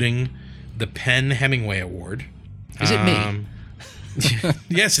 including the Penn Hemingway Award. Is it me?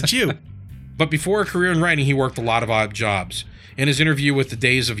 Yes, it's you. But before a career in writing, he worked a lot of odd jobs. In his interview with The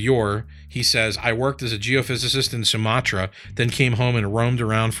Days of Yore, he says, I worked as a geophysicist in Sumatra, then came home and roamed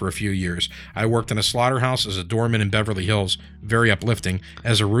around for a few years. I worked in a slaughterhouse as a doorman in Beverly Hills. Very uplifting.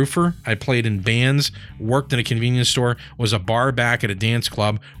 As a roofer, I played in bands, worked in a convenience store, was a bar back at a dance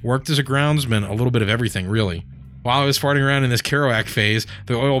club, worked as a groundsman, a little bit of everything, really. While I was farting around in this Kerouac phase,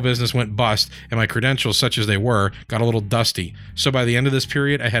 the oil business went bust, and my credentials, such as they were, got a little dusty. So by the end of this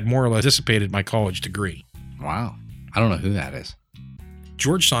period, I had more or less dissipated my college degree. Wow. I don't know who that is.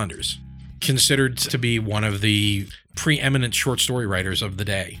 George Saunders, considered to be one of the preeminent short story writers of the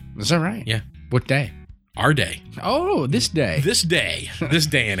day. Is that right? Yeah. What day? Our day. Oh, this day. This day. This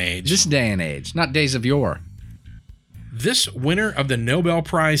day and age. This day and age. Not Days of Yore. This winner of the Nobel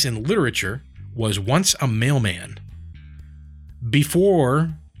Prize in Literature was once a mailman.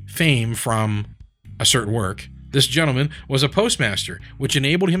 Before fame from a certain work, this gentleman was a postmaster, which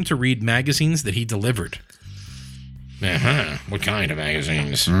enabled him to read magazines that he delivered. What kind of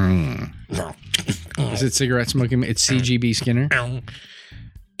magazines? Is it cigarette smoking? It's CGB Skinner.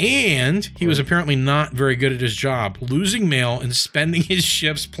 And he was apparently not very good at his job, losing mail and spending his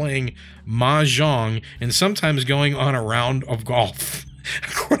shifts playing mahjong and sometimes going on a round of golf,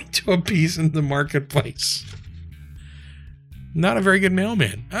 according to a piece in the marketplace. Not a very good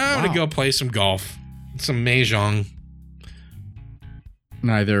mailman. I'm going to go play some golf, some mahjong.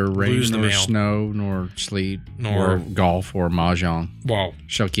 Neither rain Lose the nor mail. snow nor sleet Nor- or golf or mahjong Well,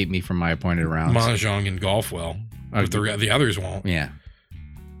 shall keep me from my appointed rounds. mahjong and golf will. But the others won't. Yeah.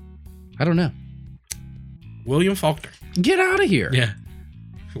 I don't know. William Faulkner. Get out of here. Yeah.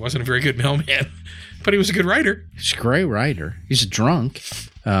 He wasn't a very good mailman, but he was a good writer. He's a great writer. He's a drunk.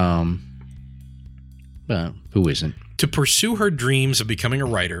 But who isn't? To pursue her dreams of becoming a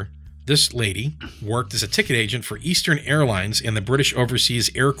writer, this lady worked as a ticket agent for Eastern Airlines and the British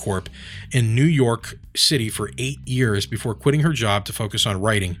Overseas Air Corps in New York City for 8 years before quitting her job to focus on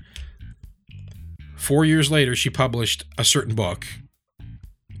writing. 4 years later, she published a certain book,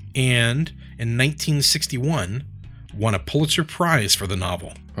 and in 1961 won a Pulitzer Prize for the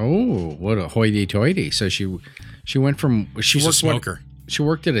novel. Oh, what a hoity-toity! So she went from She's a smoker. She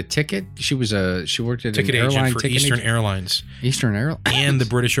worked at a ticket. She worked at Ticket an agent airline for ticket Eastern agent? Airlines Eastern Airlines and the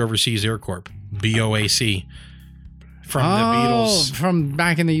British Overseas Air Corps, BOAC. from the Beatles. From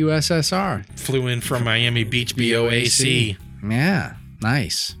back in the USSR. Flew in from Miami Beach, BOAC. Yeah,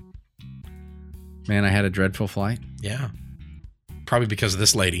 nice. Man, I had a dreadful flight. Yeah. Probably because of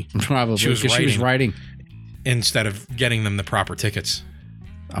this lady. Probably She was because she was writing instead of getting them the proper tickets.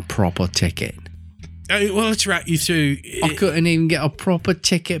 a proper ticket. Well, let's write you through. I couldn't even get a proper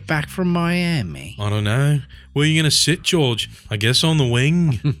ticket back from Miami. I don't know. Where are you going to sit, George? I guess on the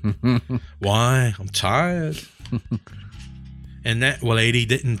wing. Why? I'm tired. And that lady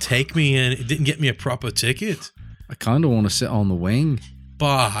didn't take me in. It didn't get me a proper ticket. I kind of want to sit on the wing.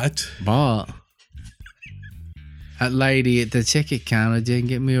 But that lady at the ticket counter didn't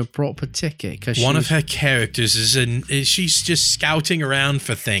get me a proper ticket. Cause one of her characters is she's just scouting around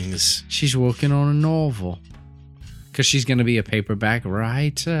for things. She's working on a novel. Because she's going to be a paperback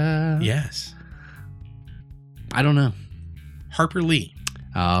writer. Yes. I don't know. Harper Lee.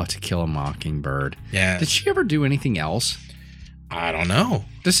 Oh, To Kill a Mockingbird. Yeah. Did she ever do anything else? I don't know.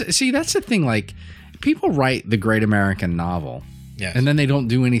 See, that's the thing. Like, people write the great American novel. Yes. And then they don't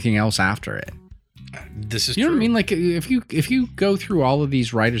do anything else after it. This is You know true. what I mean? Like, if you go through all of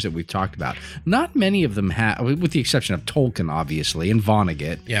these writers that we've talked about, not many of them have, with the exception of Tolkien, obviously, and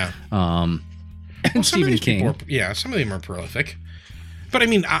Vonnegut. Yeah. And Well, some of Stephen these King. people some of them are prolific. But I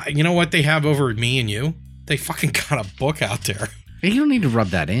mean, you know what they have over me and you? They fucking got a book out there. You don't need to rub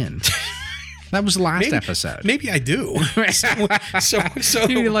that in. That was the last episode. Maybe I do. so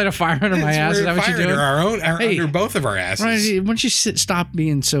You need to light a fire under my ass. Is that what you're doing? Under both of our asses. Right, why don't you stop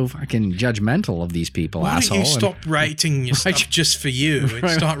being so fucking judgmental of these people, Why asshole? don't you stop writing your stuff just for you and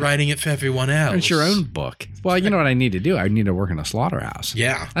start writing it for everyone else? It's your own book. Well, you know what I need to do? I need to work in a slaughterhouse.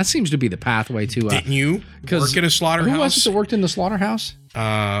 Yeah. That seems to be the pathway to... Didn't you work at a slaughterhouse? Who was it that worked in the slaughterhouse?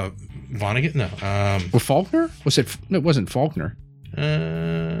 Vonnegut? No. With Faulkner? No, it wasn't Faulkner.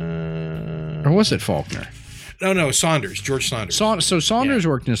 Or was it Faulkner? No, Saunders. George Saunders. So Saunders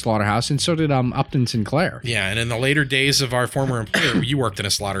worked in a slaughterhouse, and so did Upton Sinclair. Yeah, and in the later days of our former employer, you worked in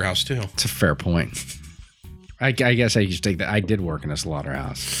a slaughterhouse too. It's a fair point. I guess I should take that. I did work in a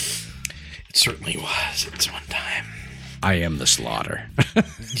slaughterhouse. It certainly was at one time. I am the slaughter.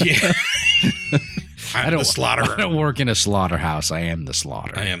 Yeah. I'm the I slaughterer. don't work in a slaughterhouse. I am the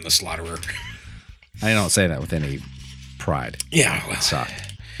slaughter. I am the slaughterer. I don't say that with any pride. Yeah, well. So,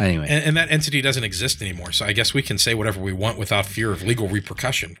 anyway. And that entity doesn't exist anymore, so I guess we can say whatever we want without fear of legal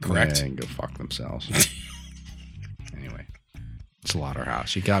repercussion, correct? Yeah, they can go fuck themselves. Anyway.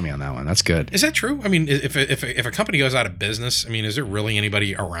 Slaughterhouse. You got me on that one. That's good. Is that true? I mean, if a company goes out of business, I mean, is there really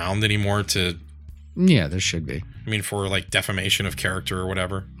anybody around anymore to... Yeah, there should be. I mean, for like defamation of character or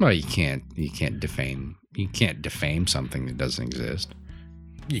whatever? Well, you can't defame. You can't defame something that doesn't exist.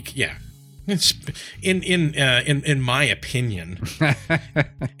 Yeah. It's in my opinion,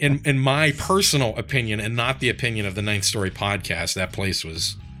 in my personal opinion, and not the opinion of the Ninth Story podcast, that place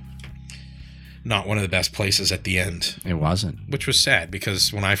was not one of the best places at the end. It wasn't. Which was sad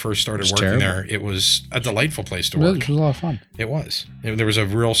because when I first started working terrible. there, it was a delightful place to It work. was a lot of fun. It was. There was a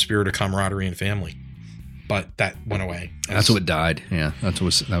real spirit of camaraderie and family. But that went away. That's what died. Yeah, that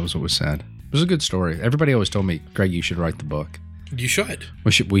was what was sad. It was a good story. Everybody always told me, Greg, you should write the book. You should.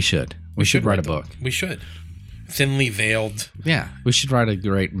 We should write a book. We should. Thinly veiled. Yeah, we should write a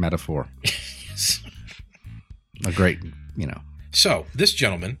great metaphor. Yes. A great, So, this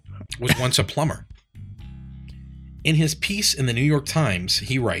gentleman was once a plumber. In his piece in the New York Times,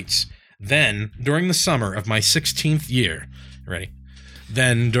 he writes, Then, during the summer of my 16th year, ready?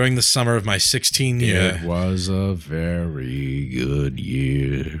 Then, during the summer of my 16th year, It was a very good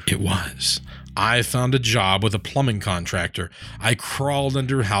year. it was. I found a job with a plumbing contractor. I crawled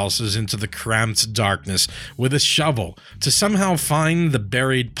under houses into the cramped darkness with a shovel to somehow find the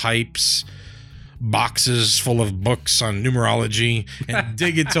buried pipes, boxes full of books on numerology, and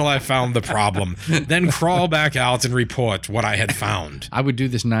dig until I found the problem. Then crawl back out and report what I had found. I would do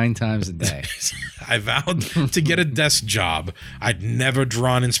this 9 times a day. I vowed to get a desk job. I'd never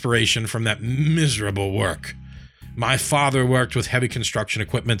drawn inspiration from that miserable work. My father worked with heavy construction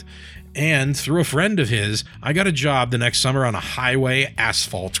equipment, and through a friend of his, I got a job the next summer on a highway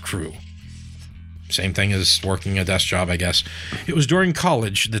asphalt crew. Same thing as working a desk job, I guess. It was during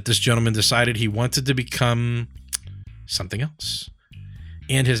college that this gentleman decided he wanted to become something else.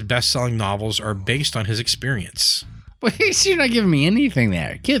 And his best-selling novels are based on his experience. Wait, you're not giving me anything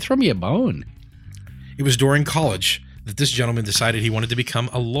there. Kid, throw me a bone. It was during college that this gentleman decided he wanted to become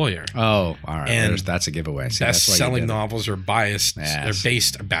a lawyer. Oh, all right. And that's a giveaway. See, that's why you best-selling did it. novels are biased. Yes.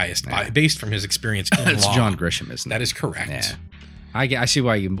 They're based from his experience in That's law. John Grisham, isn't it? That is correct. Yeah. I see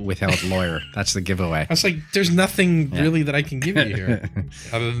why you withheld lawyer. That's the giveaway. I was like, there's nothing really that I can give you here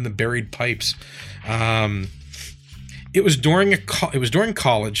other than the buried pipes. It was during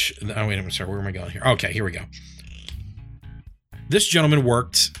college. Oh, wait, I'm sorry. Where am I going here? Okay, here we go. This gentleman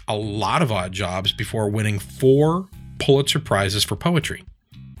worked a lot of odd jobs before winning 4 Pulitzer Prizes for poetry.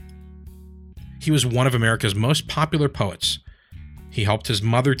 He was one of America's most popular poets. He helped his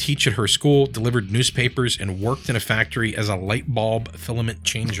mother teach at her school, delivered newspapers, and worked in a factory as a light bulb filament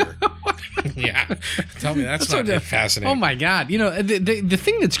changer. Yeah. Tell me that's not fascinating. Oh my God. You know, the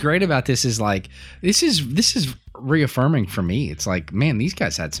thing that's great about this is like, this is reaffirming for me. It's like, man, these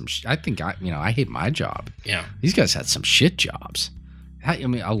guys had some, I hate my job. Yeah. These guys had some shit jobs. I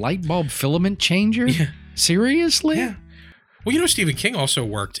mean, a light bulb filament changer? Yeah. Seriously? Yeah. Well, you know, Stephen King also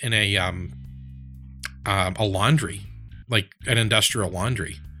worked in a laundry, like an industrial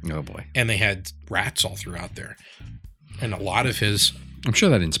laundry. Oh boy. And they had rats all throughout there. And a lot of his, I'm sure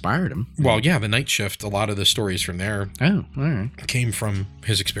that inspired him. well, yeah, the Night Shift, a lot of the stories from there Oh, all right. came from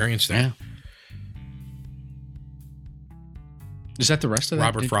his experience there. Yeah. Is that the rest of that?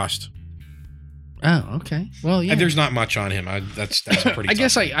 Robert Frost. Oh, okay. Well, yeah. And there's not much on him. That's a pretty I tough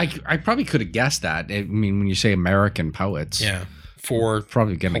guess one. I probably could have guessed that. I mean, when you say American poets. Yeah. 4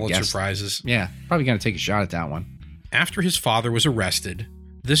 Probably going to Pulitzer guess. Prizes. Yeah. Probably going to take a shot at that one. After his father was arrested,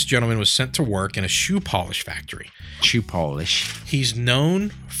 this gentleman was sent to work in a shoe polish factory. Shoe polish. He's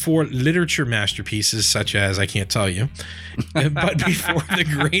known for literature masterpieces such as I can't tell you, but before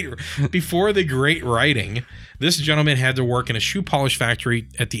the great writing, this gentleman had to work in a shoe polish factory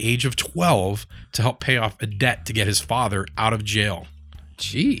at the age of 12 to help pay off a debt to get his father out of jail.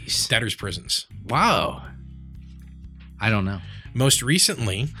 Jeez. Debtor's prisons. Wow. I don't know. Most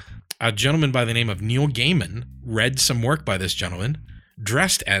recently, a gentleman by the name of Neil Gaiman read some work by this gentleman,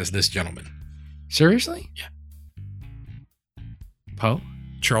 dressed as this gentleman. Seriously? Yeah. Poe?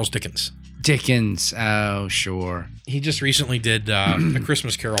 Charles Dickens. Dickens. Oh, sure. He just recently did A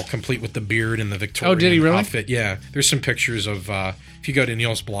Christmas Carol, complete with the beard and the Victorian Oh, did he really? outfit. Yeah. There's some pictures of, if you go to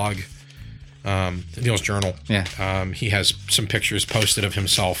Neil's blog, Neil's journal, he has some pictures posted of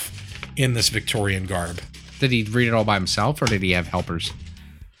himself in this Victorian garb. Did he read it all by himself or did he have helpers?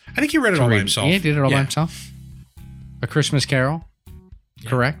 I think he read it all by himself. Yeah, did it all by himself? A Christmas Carol? Yeah.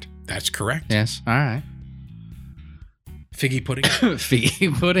 Correct? That's correct. Yes. All right. Figgy pudding.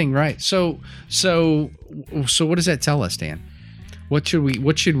 Figgy pudding, right. So what does that tell us, Dan? What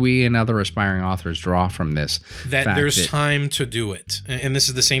should we and other aspiring authors draw from this? That there's time to do it. And this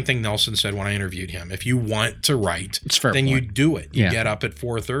is the same thing Nelson said when I interviewed him. If you want to write, then you do it. You get up at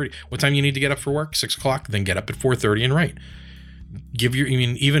 4:30. What time you need to get up for work? 6 o'clock. Then get up at 4:30 and write.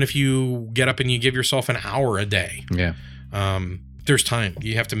 Even if you get up and you give yourself an hour a day. Yeah. There's time.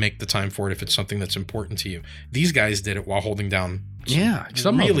 You have to make the time for it if it's something that's important to you. These guys did it while holding down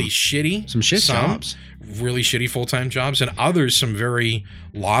some really shitty jobs. Really shitty full-time jobs, and others some very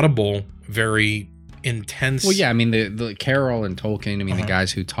laudable, very intense. Well, yeah, I mean the Carroll and Tolkien. I mean the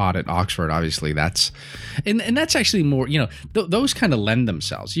guys who taught at Oxford. Obviously, that's and that's actually more. You know, those kind of lend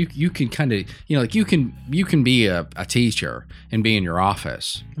themselves. You can kind of like you can be a teacher and be in your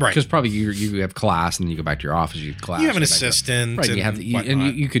office, right? Because probably you have class and then you go back to your office. You have class. You have an assistant, right?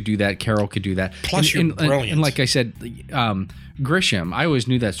 You could do that. Carroll could do that. Plus, you're brilliant. And like I said, Grisham. I always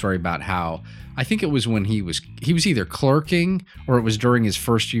knew that story about how. I think it was when he was either clerking or it was during his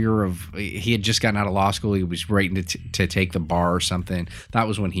first year he had just gotten out of law school. He was waiting to take the bar or something. That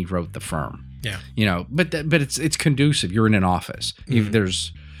was when he wrote The Firm. Yeah. But it's conducive. You're in an office. Mm-hmm.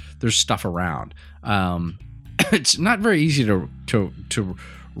 There's stuff around. It's not very easy to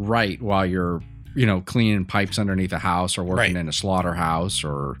write while you're cleaning pipes underneath a house or working in a slaughterhouse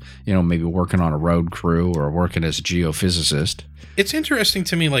or maybe working on a road crew or working as a geophysicist. It's interesting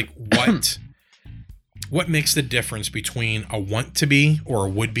to me, like what makes the difference between a want-to-be or a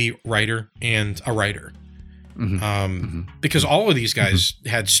would-be writer and a writer? Mm-hmm. Because all of these guys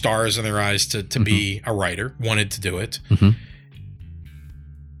had stars in their eyes to be a writer, wanted to do it. Mm-hmm.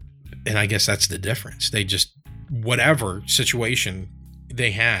 And I guess that's the difference. They just, whatever situation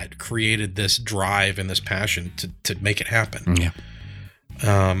they had, created this drive and this passion to make it happen. Yeah.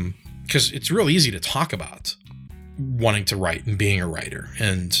 Because it's real easy to talk about wanting to write and being a writer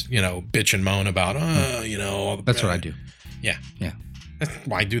and bitch and moan about that's what I do. Yeah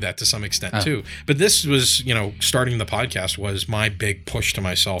well, I do that to some extent too, but this was starting the podcast was my big push to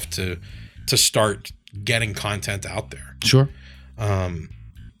myself to start getting content out there. Sure.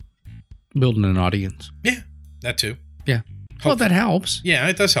 Building an audience. Yeah, that too. Yeah. Well, that helps. Yeah,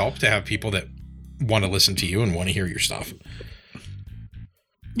 it does help to have people that want to listen to you and want to hear your stuff.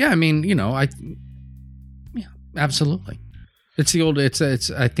 Yeah, I mean, absolutely. It's the old. It's.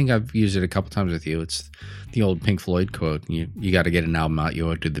 I think I've used it a couple times with you. It's the old Pink Floyd quote. You got to get an album out. You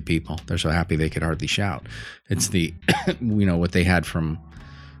owe it to the people. They're so happy they could hardly shout. It's the, what they had from.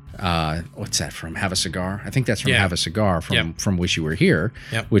 What's that from? Have a Cigar. I think that's from Have a Cigar from Wish You Were Here,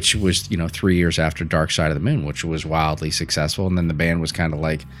 which was 3 years after Dark Side of the Moon, which was wildly successful. And then the band was kind of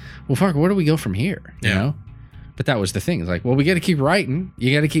like, well, fuck, where do we go from here? You know. But that was the thing. It's like, well, we got to keep writing.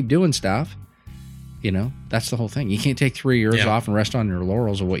 You got to keep doing stuff. That's the whole thing. You can't take 3 years off and rest on your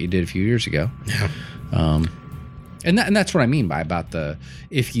laurels of what you did a few years ago. Yeah. And that's what I mean about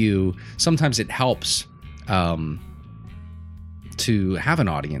sometimes it helps to have an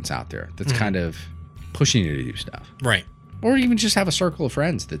audience out there that's kind of pushing you to do stuff. Right. Or even just have a circle of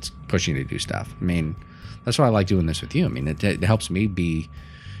friends that's pushing you to do stuff. I mean, that's why I like doing this with you. I mean, it helps me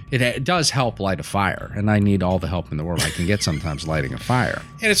it does help light a fire, and I need all the help in the world I can get sometimes lighting a fire.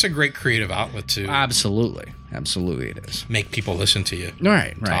 And it's a great creative outlet too. Absolutely it is. Make people listen to you.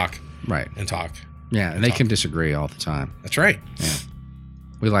 Right. Talk. Right. And talk. Yeah, and they can disagree all the time. That's right. Yeah.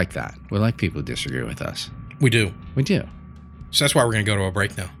 We like that. We like people who disagree with us. We do. We do. So that's why we're going to go to a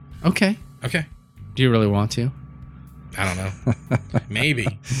break now. Okay. Do you really want to? I don't know. Maybe.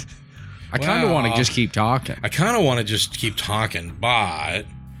 I kind of want to just keep talking. I kind of want to just keep talking, but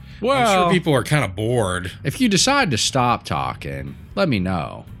well, I'm sure people are kind of bored. If you decide to stop talking, let me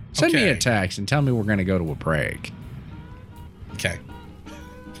know. Send me a text and tell me we're going to go to a break. Okay.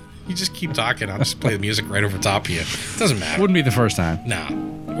 You just keep talking. I'll just play the music right over top of you. It doesn't matter. Wouldn't be the first time.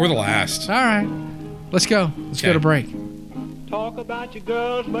 No. Or the last. All right. Let's go. Let's go to break. Talk about your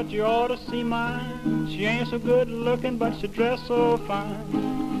girls, but you ought to see mine. She ain't so good looking, but she dressed so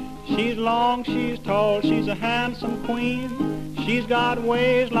fine. She's long, she's tall, she's a handsome queen. She's got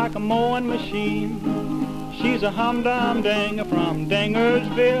ways like a mowing machine. She's a hum-dum-dinger from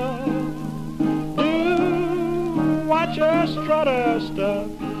Dingersville. Do watch her strut her stuff.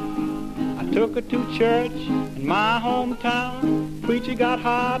 I took her to church in my hometown. Preacher got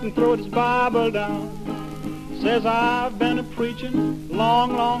hot and throwed his Bible down. Says I've been a preaching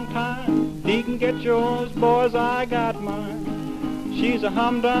long, long time. Deacon, get yours, boys, I got mine. She's a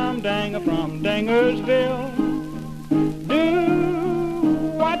hum-dum-dinger from Dingersville.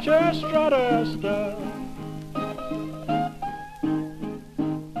 Do watch her strut her stuff.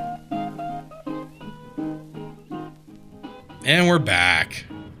 And we're back.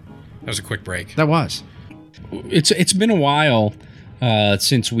 That was a quick break. That was. It's been a while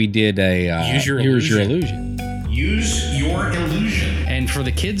since we did a Use Your Illusion. Use your illusion. And for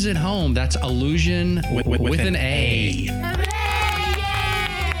the kids at home, that's illusion with an A.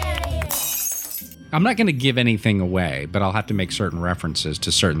 I'm not going to give anything away, but I'll have to make certain references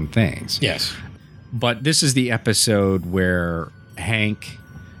to certain things. Yes. But this is the episode where Hank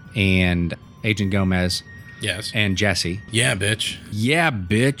and Agent Gomez and Jesse. Yeah, bitch. Yeah,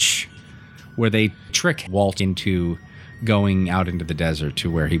 bitch. Where they trick Walt into going out into the desert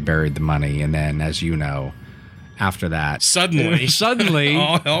to where he buried the money. And then, as you know, after that, suddenly,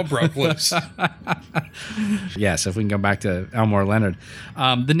 all hell broke loose. Yes, if we can go back to Elmore Leonard.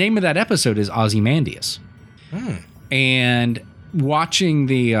 The name of that episode is Ozymandias. And watching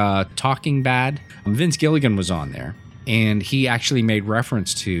the Talking Bad, Vince Gilligan was on there, and he actually made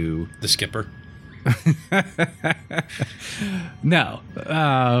reference to the skipper. No,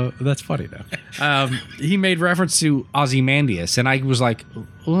 that's funny though. He made reference to Ozymandias, and I was like,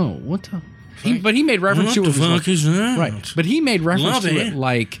 "Oh, what the?" But he made reference to it. What the fuck is that? Right, but he made reference to it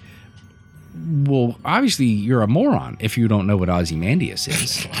like, well, obviously you're a moron if you don't know what Ozymandias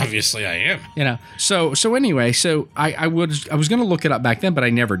is. Obviously, I am. You know. So anyway, I was going to look it up back then, but I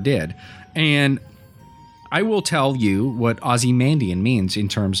never did, and I will tell you what Ozymandian means in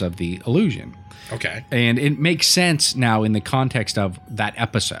terms of the illusion. Okay. And it makes sense now in the context of that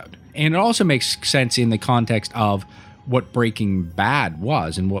episode. And it also makes sense in the context of what Breaking Bad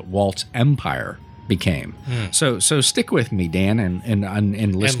was and what Walt's empire became. So stick with me, Dan,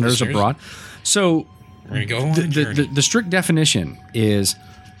 and listeners abroad. So we're going to go on the strict definition is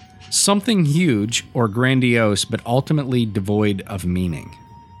something huge or grandiose, but ultimately devoid of meaning.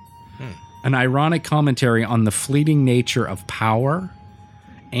 An ironic commentary on the fleeting nature of power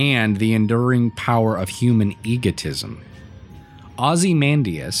and the enduring power of human egotism.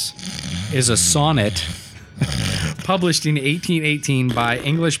 Ozymandias is a sonnet published in 1818 by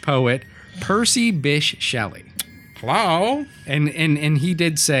English poet Percy Bysshe Shelley. Hello? And he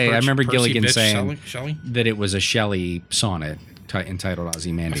did say, I remember Percy Gilligan Bysshe saying Shelley? that it was a Shelley sonnet entitled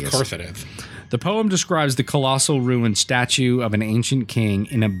Ozymandias. Of course it is. The poem describes the colossal ruined statue of an ancient king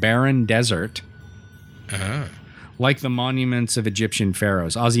in a barren desert Like the monuments of Egyptian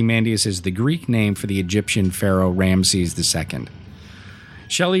pharaohs, Ozymandias is the Greek name for the Egyptian pharaoh Ramses II.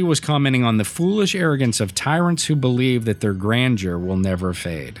 Shelley was commenting on the foolish arrogance of tyrants who believe that their grandeur will never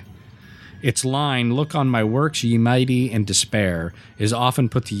fade. Its line, "Look on my works, ye mighty, and despair," is often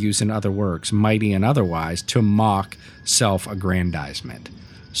put to use in other works, mighty and otherwise, to mock self-aggrandizement.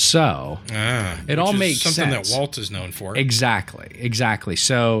 So, it all makes something sense. that Walt is known for. Exactly.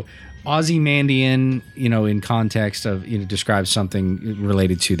 So, Ozymandian, in context of, describes something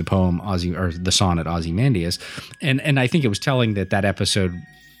related to the poem or the sonnet Ozymandias, and I think it was telling that episode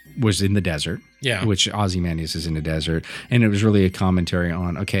was in the desert, which Ozymandias is in the desert, and it was really a commentary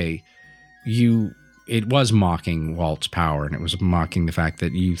on, it was mocking Walt's power, and it was mocking the fact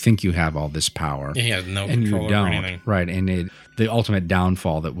that you think you have all this power, he has no and control you don't, over anything, right? And the ultimate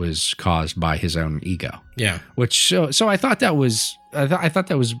downfall that was caused by his own ego. Yeah. Which so I thought that was I thought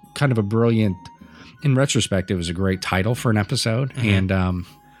that was kind of a brilliant. In retrospect, it was a great title for an episode, and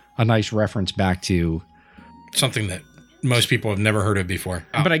a nice reference back to something that most people have never heard of before.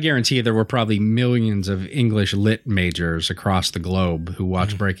 But I guarantee you there were probably millions of English lit majors across the globe who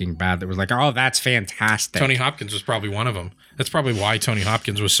watched Breaking Bad that was like, "Oh, that's fantastic." Tony Hopkins was probably one of them. That's probably why Tony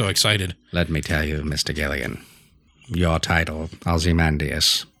Hopkins was so excited. Let me tell you, Mr. Gilligan, your title,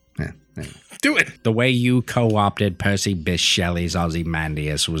 Ozymandias. Do it. The way you co-opted Percy Bysshe Shelley's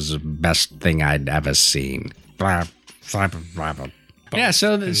Ozymandias was the best thing I'd ever seen. Blah, blah, blah, blah. Yeah,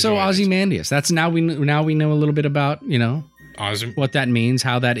 so Ozymandias. That's now we know a little bit about what that means,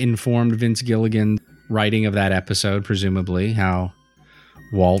 how that informed Vince Gilligan's writing of that episode, presumably how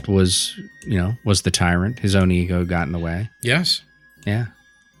Walt was the tyrant, his own ego got in the way. Yes. Yeah.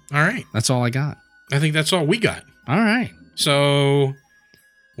 All right. That's all I got. I think that's all we got. All right. So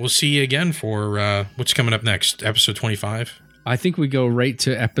we'll see you again for what's coming up next, episode 25. I think we go right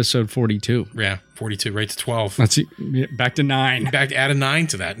to episode 42. Yeah, 42, right to 12. Let's see, back to 9. Add a 9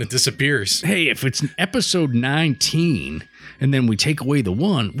 to that, and it disappears. Hey, if it's episode 19, and then we take away the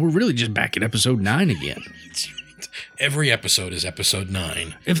 1, we're really just back at episode 9 again. Every episode is episode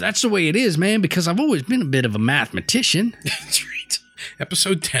 9. If that's the way it is, man, because I've always been a bit of a mathematician. That's right.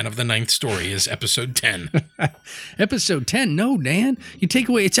 Episode 10 of the 9th story is episode 10. Episode 10? No, Dan. You take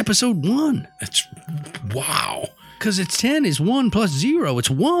away, it's episode 1. Wow. Because it's 10 is 1 plus 0. It's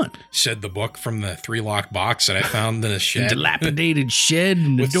 1. Said the book from the 3-lock box that I found in a shed. A dilapidated shed,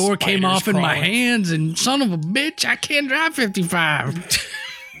 and the door came off in my hands, and son of a bitch, I can't drive 55.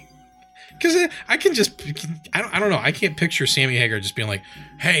 Because I can just, I don't know. I can't picture Sammy Hagar just being like,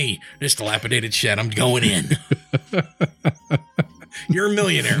 "Hey, this dilapidated shed, I'm going in." You're a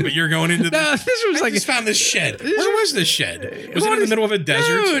millionaire, but you're going into No, this was I like just found this shed. Where was this shed? Was it in the middle of a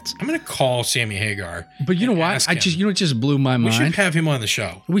desert? Dude. I'm going to call Sammy Hagar. But you know what? It just blew my mind. We should have him on the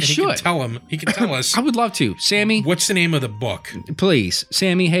show. We should. He can tell us. I would love to. Sammy. What's the name of the book? Please,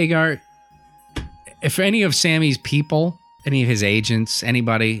 Sammy Hagar. If any of Sammy's people, any of his agents,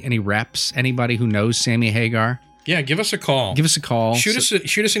 anybody, any reps, anybody who knows Sammy Hagar. Yeah, give us a call. Shoot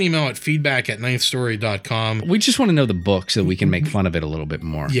us an email at feedback@ninthstory.com. We just want to know the book so that we can make fun of it a little bit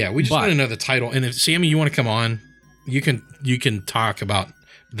more. Yeah, we just want to know the title. And if Sammy, you want to come on, you can talk about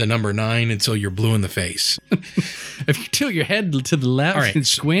the number 9 until you're blue in the face. If you tilt your head to the left and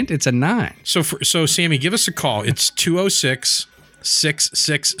squint, it's a 9. So Sammy, give us a call. It's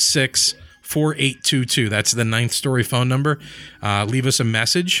 206-666-4822. That's the 9th story phone number. Leave us a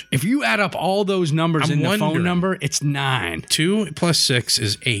message. If you add up all those numbers in the phone number, it's 9. 2 plus 6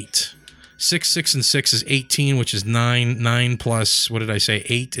 is 8. 6, 6, and 6 is 18, which is 9. 9 plus,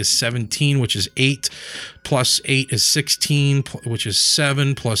 8 is 17, which is 8. Plus 8 is 16, which is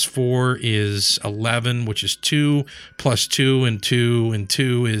 7. Plus 4 is 11, which is 2. Plus 2 and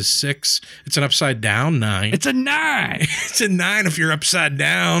 2 is 6. It's an upside down 9. It's a 9. It's a 9 if you're upside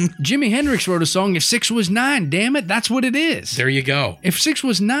down. Jimi Hendrix wrote a song, If 6 was 9, damn it, that's what it is. There you go. If 6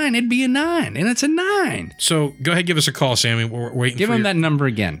 was 9, it'd be a 9, and it's a 9. So go ahead, give us a call, Sammy. We're waiting Give him that number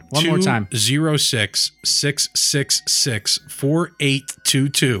again. One more time.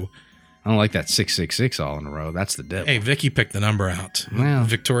 206-666-4822. I don't like that 666 all in a row. That's the devil. Hey, Vicky picked the number out. Well,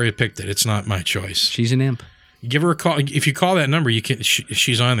 Victoria picked it. It's not my choice. She's an imp. Give her a call. If you call that number, you can.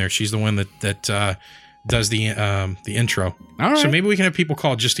 She's on there. She's the one that does the intro. All right. So maybe we can have people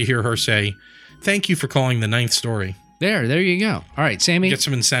call just to hear her say, "Thank you for calling the 9th story." There you go. All right, Sammy. Get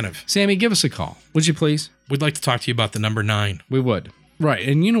some incentive. Sammy, give us a call. Would you please? We'd like to talk to you about the number 9. We would. Right,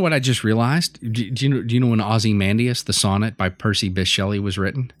 and you know what I just realized? Do you know when Ozymandias, the sonnet by Percy Bysshe Shelley, was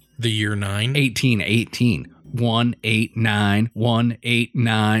written? The year 9? 1818. 189,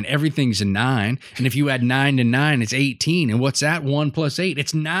 189. Everything's a 9. And if you add 9 to 9, it's 18. And what's that? 1 plus 8.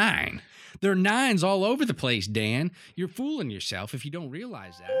 It's 9. There are 9s all over the place, Dan. You're fooling yourself if you don't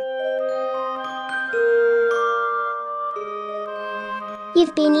realize that.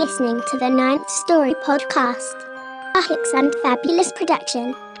 You've been listening to the 9th Story podcast, a Hicks and Fabulous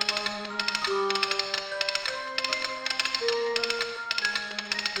production.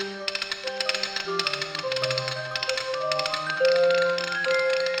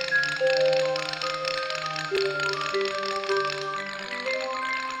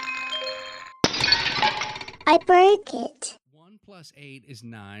 I broke it. 1 plus 8 is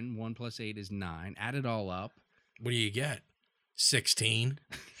 9. 1 plus 8 is 9. Add it all up. What do you get? 16.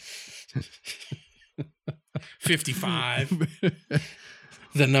 55.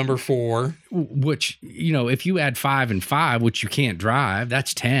 The number 4. Which, if you add 5 and 5, which you can't drive,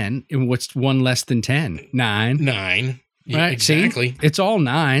 that's 10. And what's 1 less than 10? 9. 9. Right. Exactly. See? It's all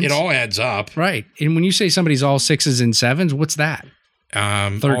 9s. It all adds up. Right. And when you say somebody's all 6s and 7s, what's that?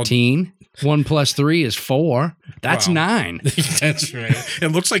 13. 1 plus 3 is 4. That's 9. That's right.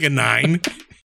 It looks like a 9.